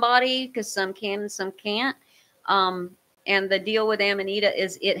ask somebody, because some can and some can't. And the deal with Amanita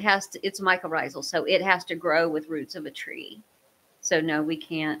is it's mycorrhizal. So it has to grow with roots of a tree. So no, we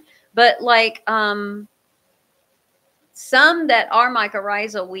can't. But like some that are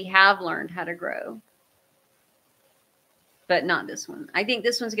mycorrhizal, we have learned how to grow. But not this one. I think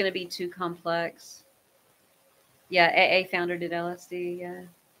this one's going to be too complex. Yeah, AA founder did LSD. Yeah.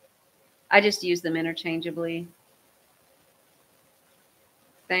 I just use them interchangeably.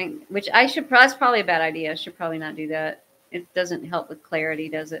 Which I should, that's probably a bad idea. I should probably not do that. It doesn't help with clarity,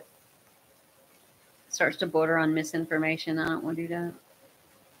 does it? It starts to border on misinformation. I don't want to do that.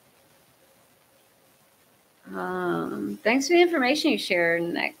 Thanks for the information you shared.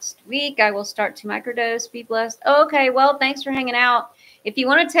 Next week, I will start to microdose. Be blessed. Oh, okay. Well, thanks for hanging out. If you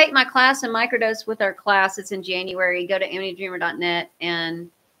want to take my class and microdose with our class, it's in January. Go to amanitadreamer.net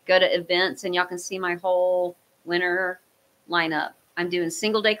and go to events, and y'all can see my whole winter lineup. I'm doing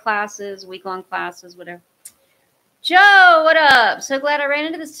single day classes, week-long classes, whatever. Joe, what up? So glad I ran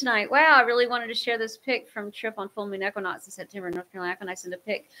into this tonight. Wow, I really wanted to share this pic from trip on full moon equinox in September in North Carolina. When I send a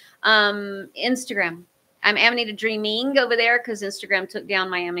pic, Instagram. I'm Amanita Dreaming over there because Instagram took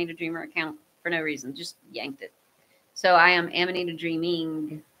down my Amanita Dreamer account for no reason, just yanked it. So I am Amanita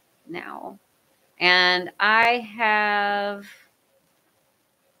Dreaming now. And I have,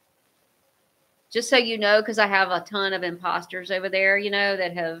 just so you know, because I have a ton of imposters over there, you know,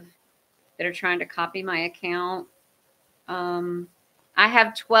 that are trying to copy my account. I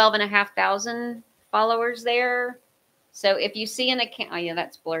have 12,500 followers there. So if you see an account, oh yeah,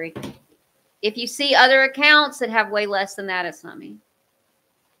 that's blurry. If you see other accounts that have way less than that, it's not me.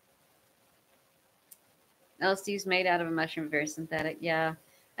 LSD is made out of a mushroom, very synthetic. Yeah.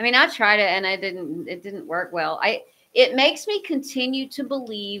 I mean, I tried it and it didn't work well. It makes me continue to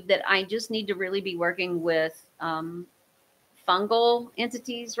believe that I just need to really be working with fungal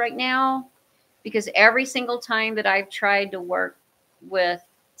entities right now, because every single time that I've tried to work with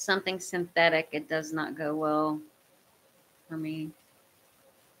something synthetic, it does not go well for me.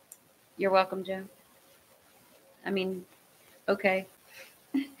 You're welcome, Joe. I mean, okay.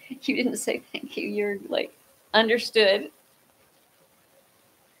 You didn't say thank you. You're like understood.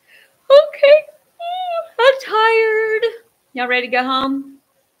 Okay. I'm tired. Y'all ready to go home?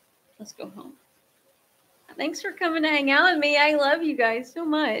 Let's go home. Thanks for coming to hang out with me. I love you guys so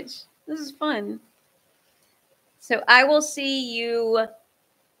much. This is fun. So I will see you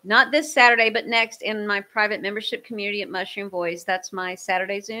not this Saturday, but next in my private membership community at Mushroom Voice. That's my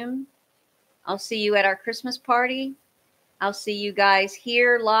Saturday Zoom. I'll see you at our Christmas party. I'll see you guys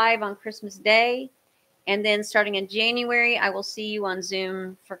here live on Christmas Day. And then starting in January, I will see you on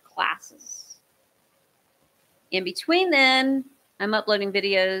Zoom for classes. In between then, I'm uploading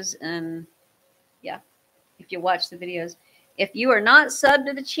videos, and yeah, if you watch the videos. If you are not subbed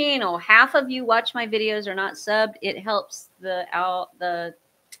to the channel, half of you watch my videos are not subbed. It helps the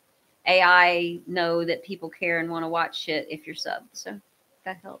AI know that people care and want to watch shit if you're subbed. So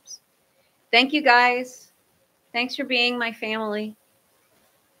that helps. Thank you, guys. Thanks for being my family.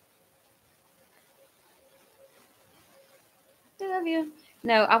 I love you.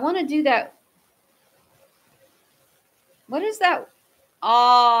 No, I want to do that. What is that?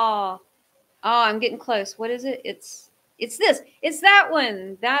 Oh, I'm getting close. What is it? It's this. It's that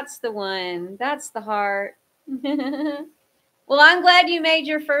one. That's the one. That's the heart. Well, I'm glad you made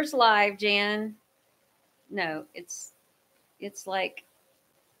your first live, Jan. No, it's like,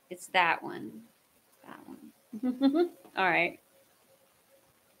 it's that one. That one. All right.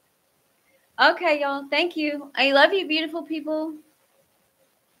 Okay, y'all. Thank you. I love you, beautiful people.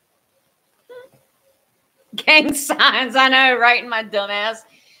 Gang signs. I know, right in my dumbass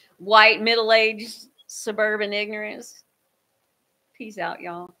white middle-aged suburban ignorance. Peace out,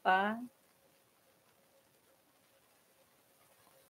 y'all. Bye.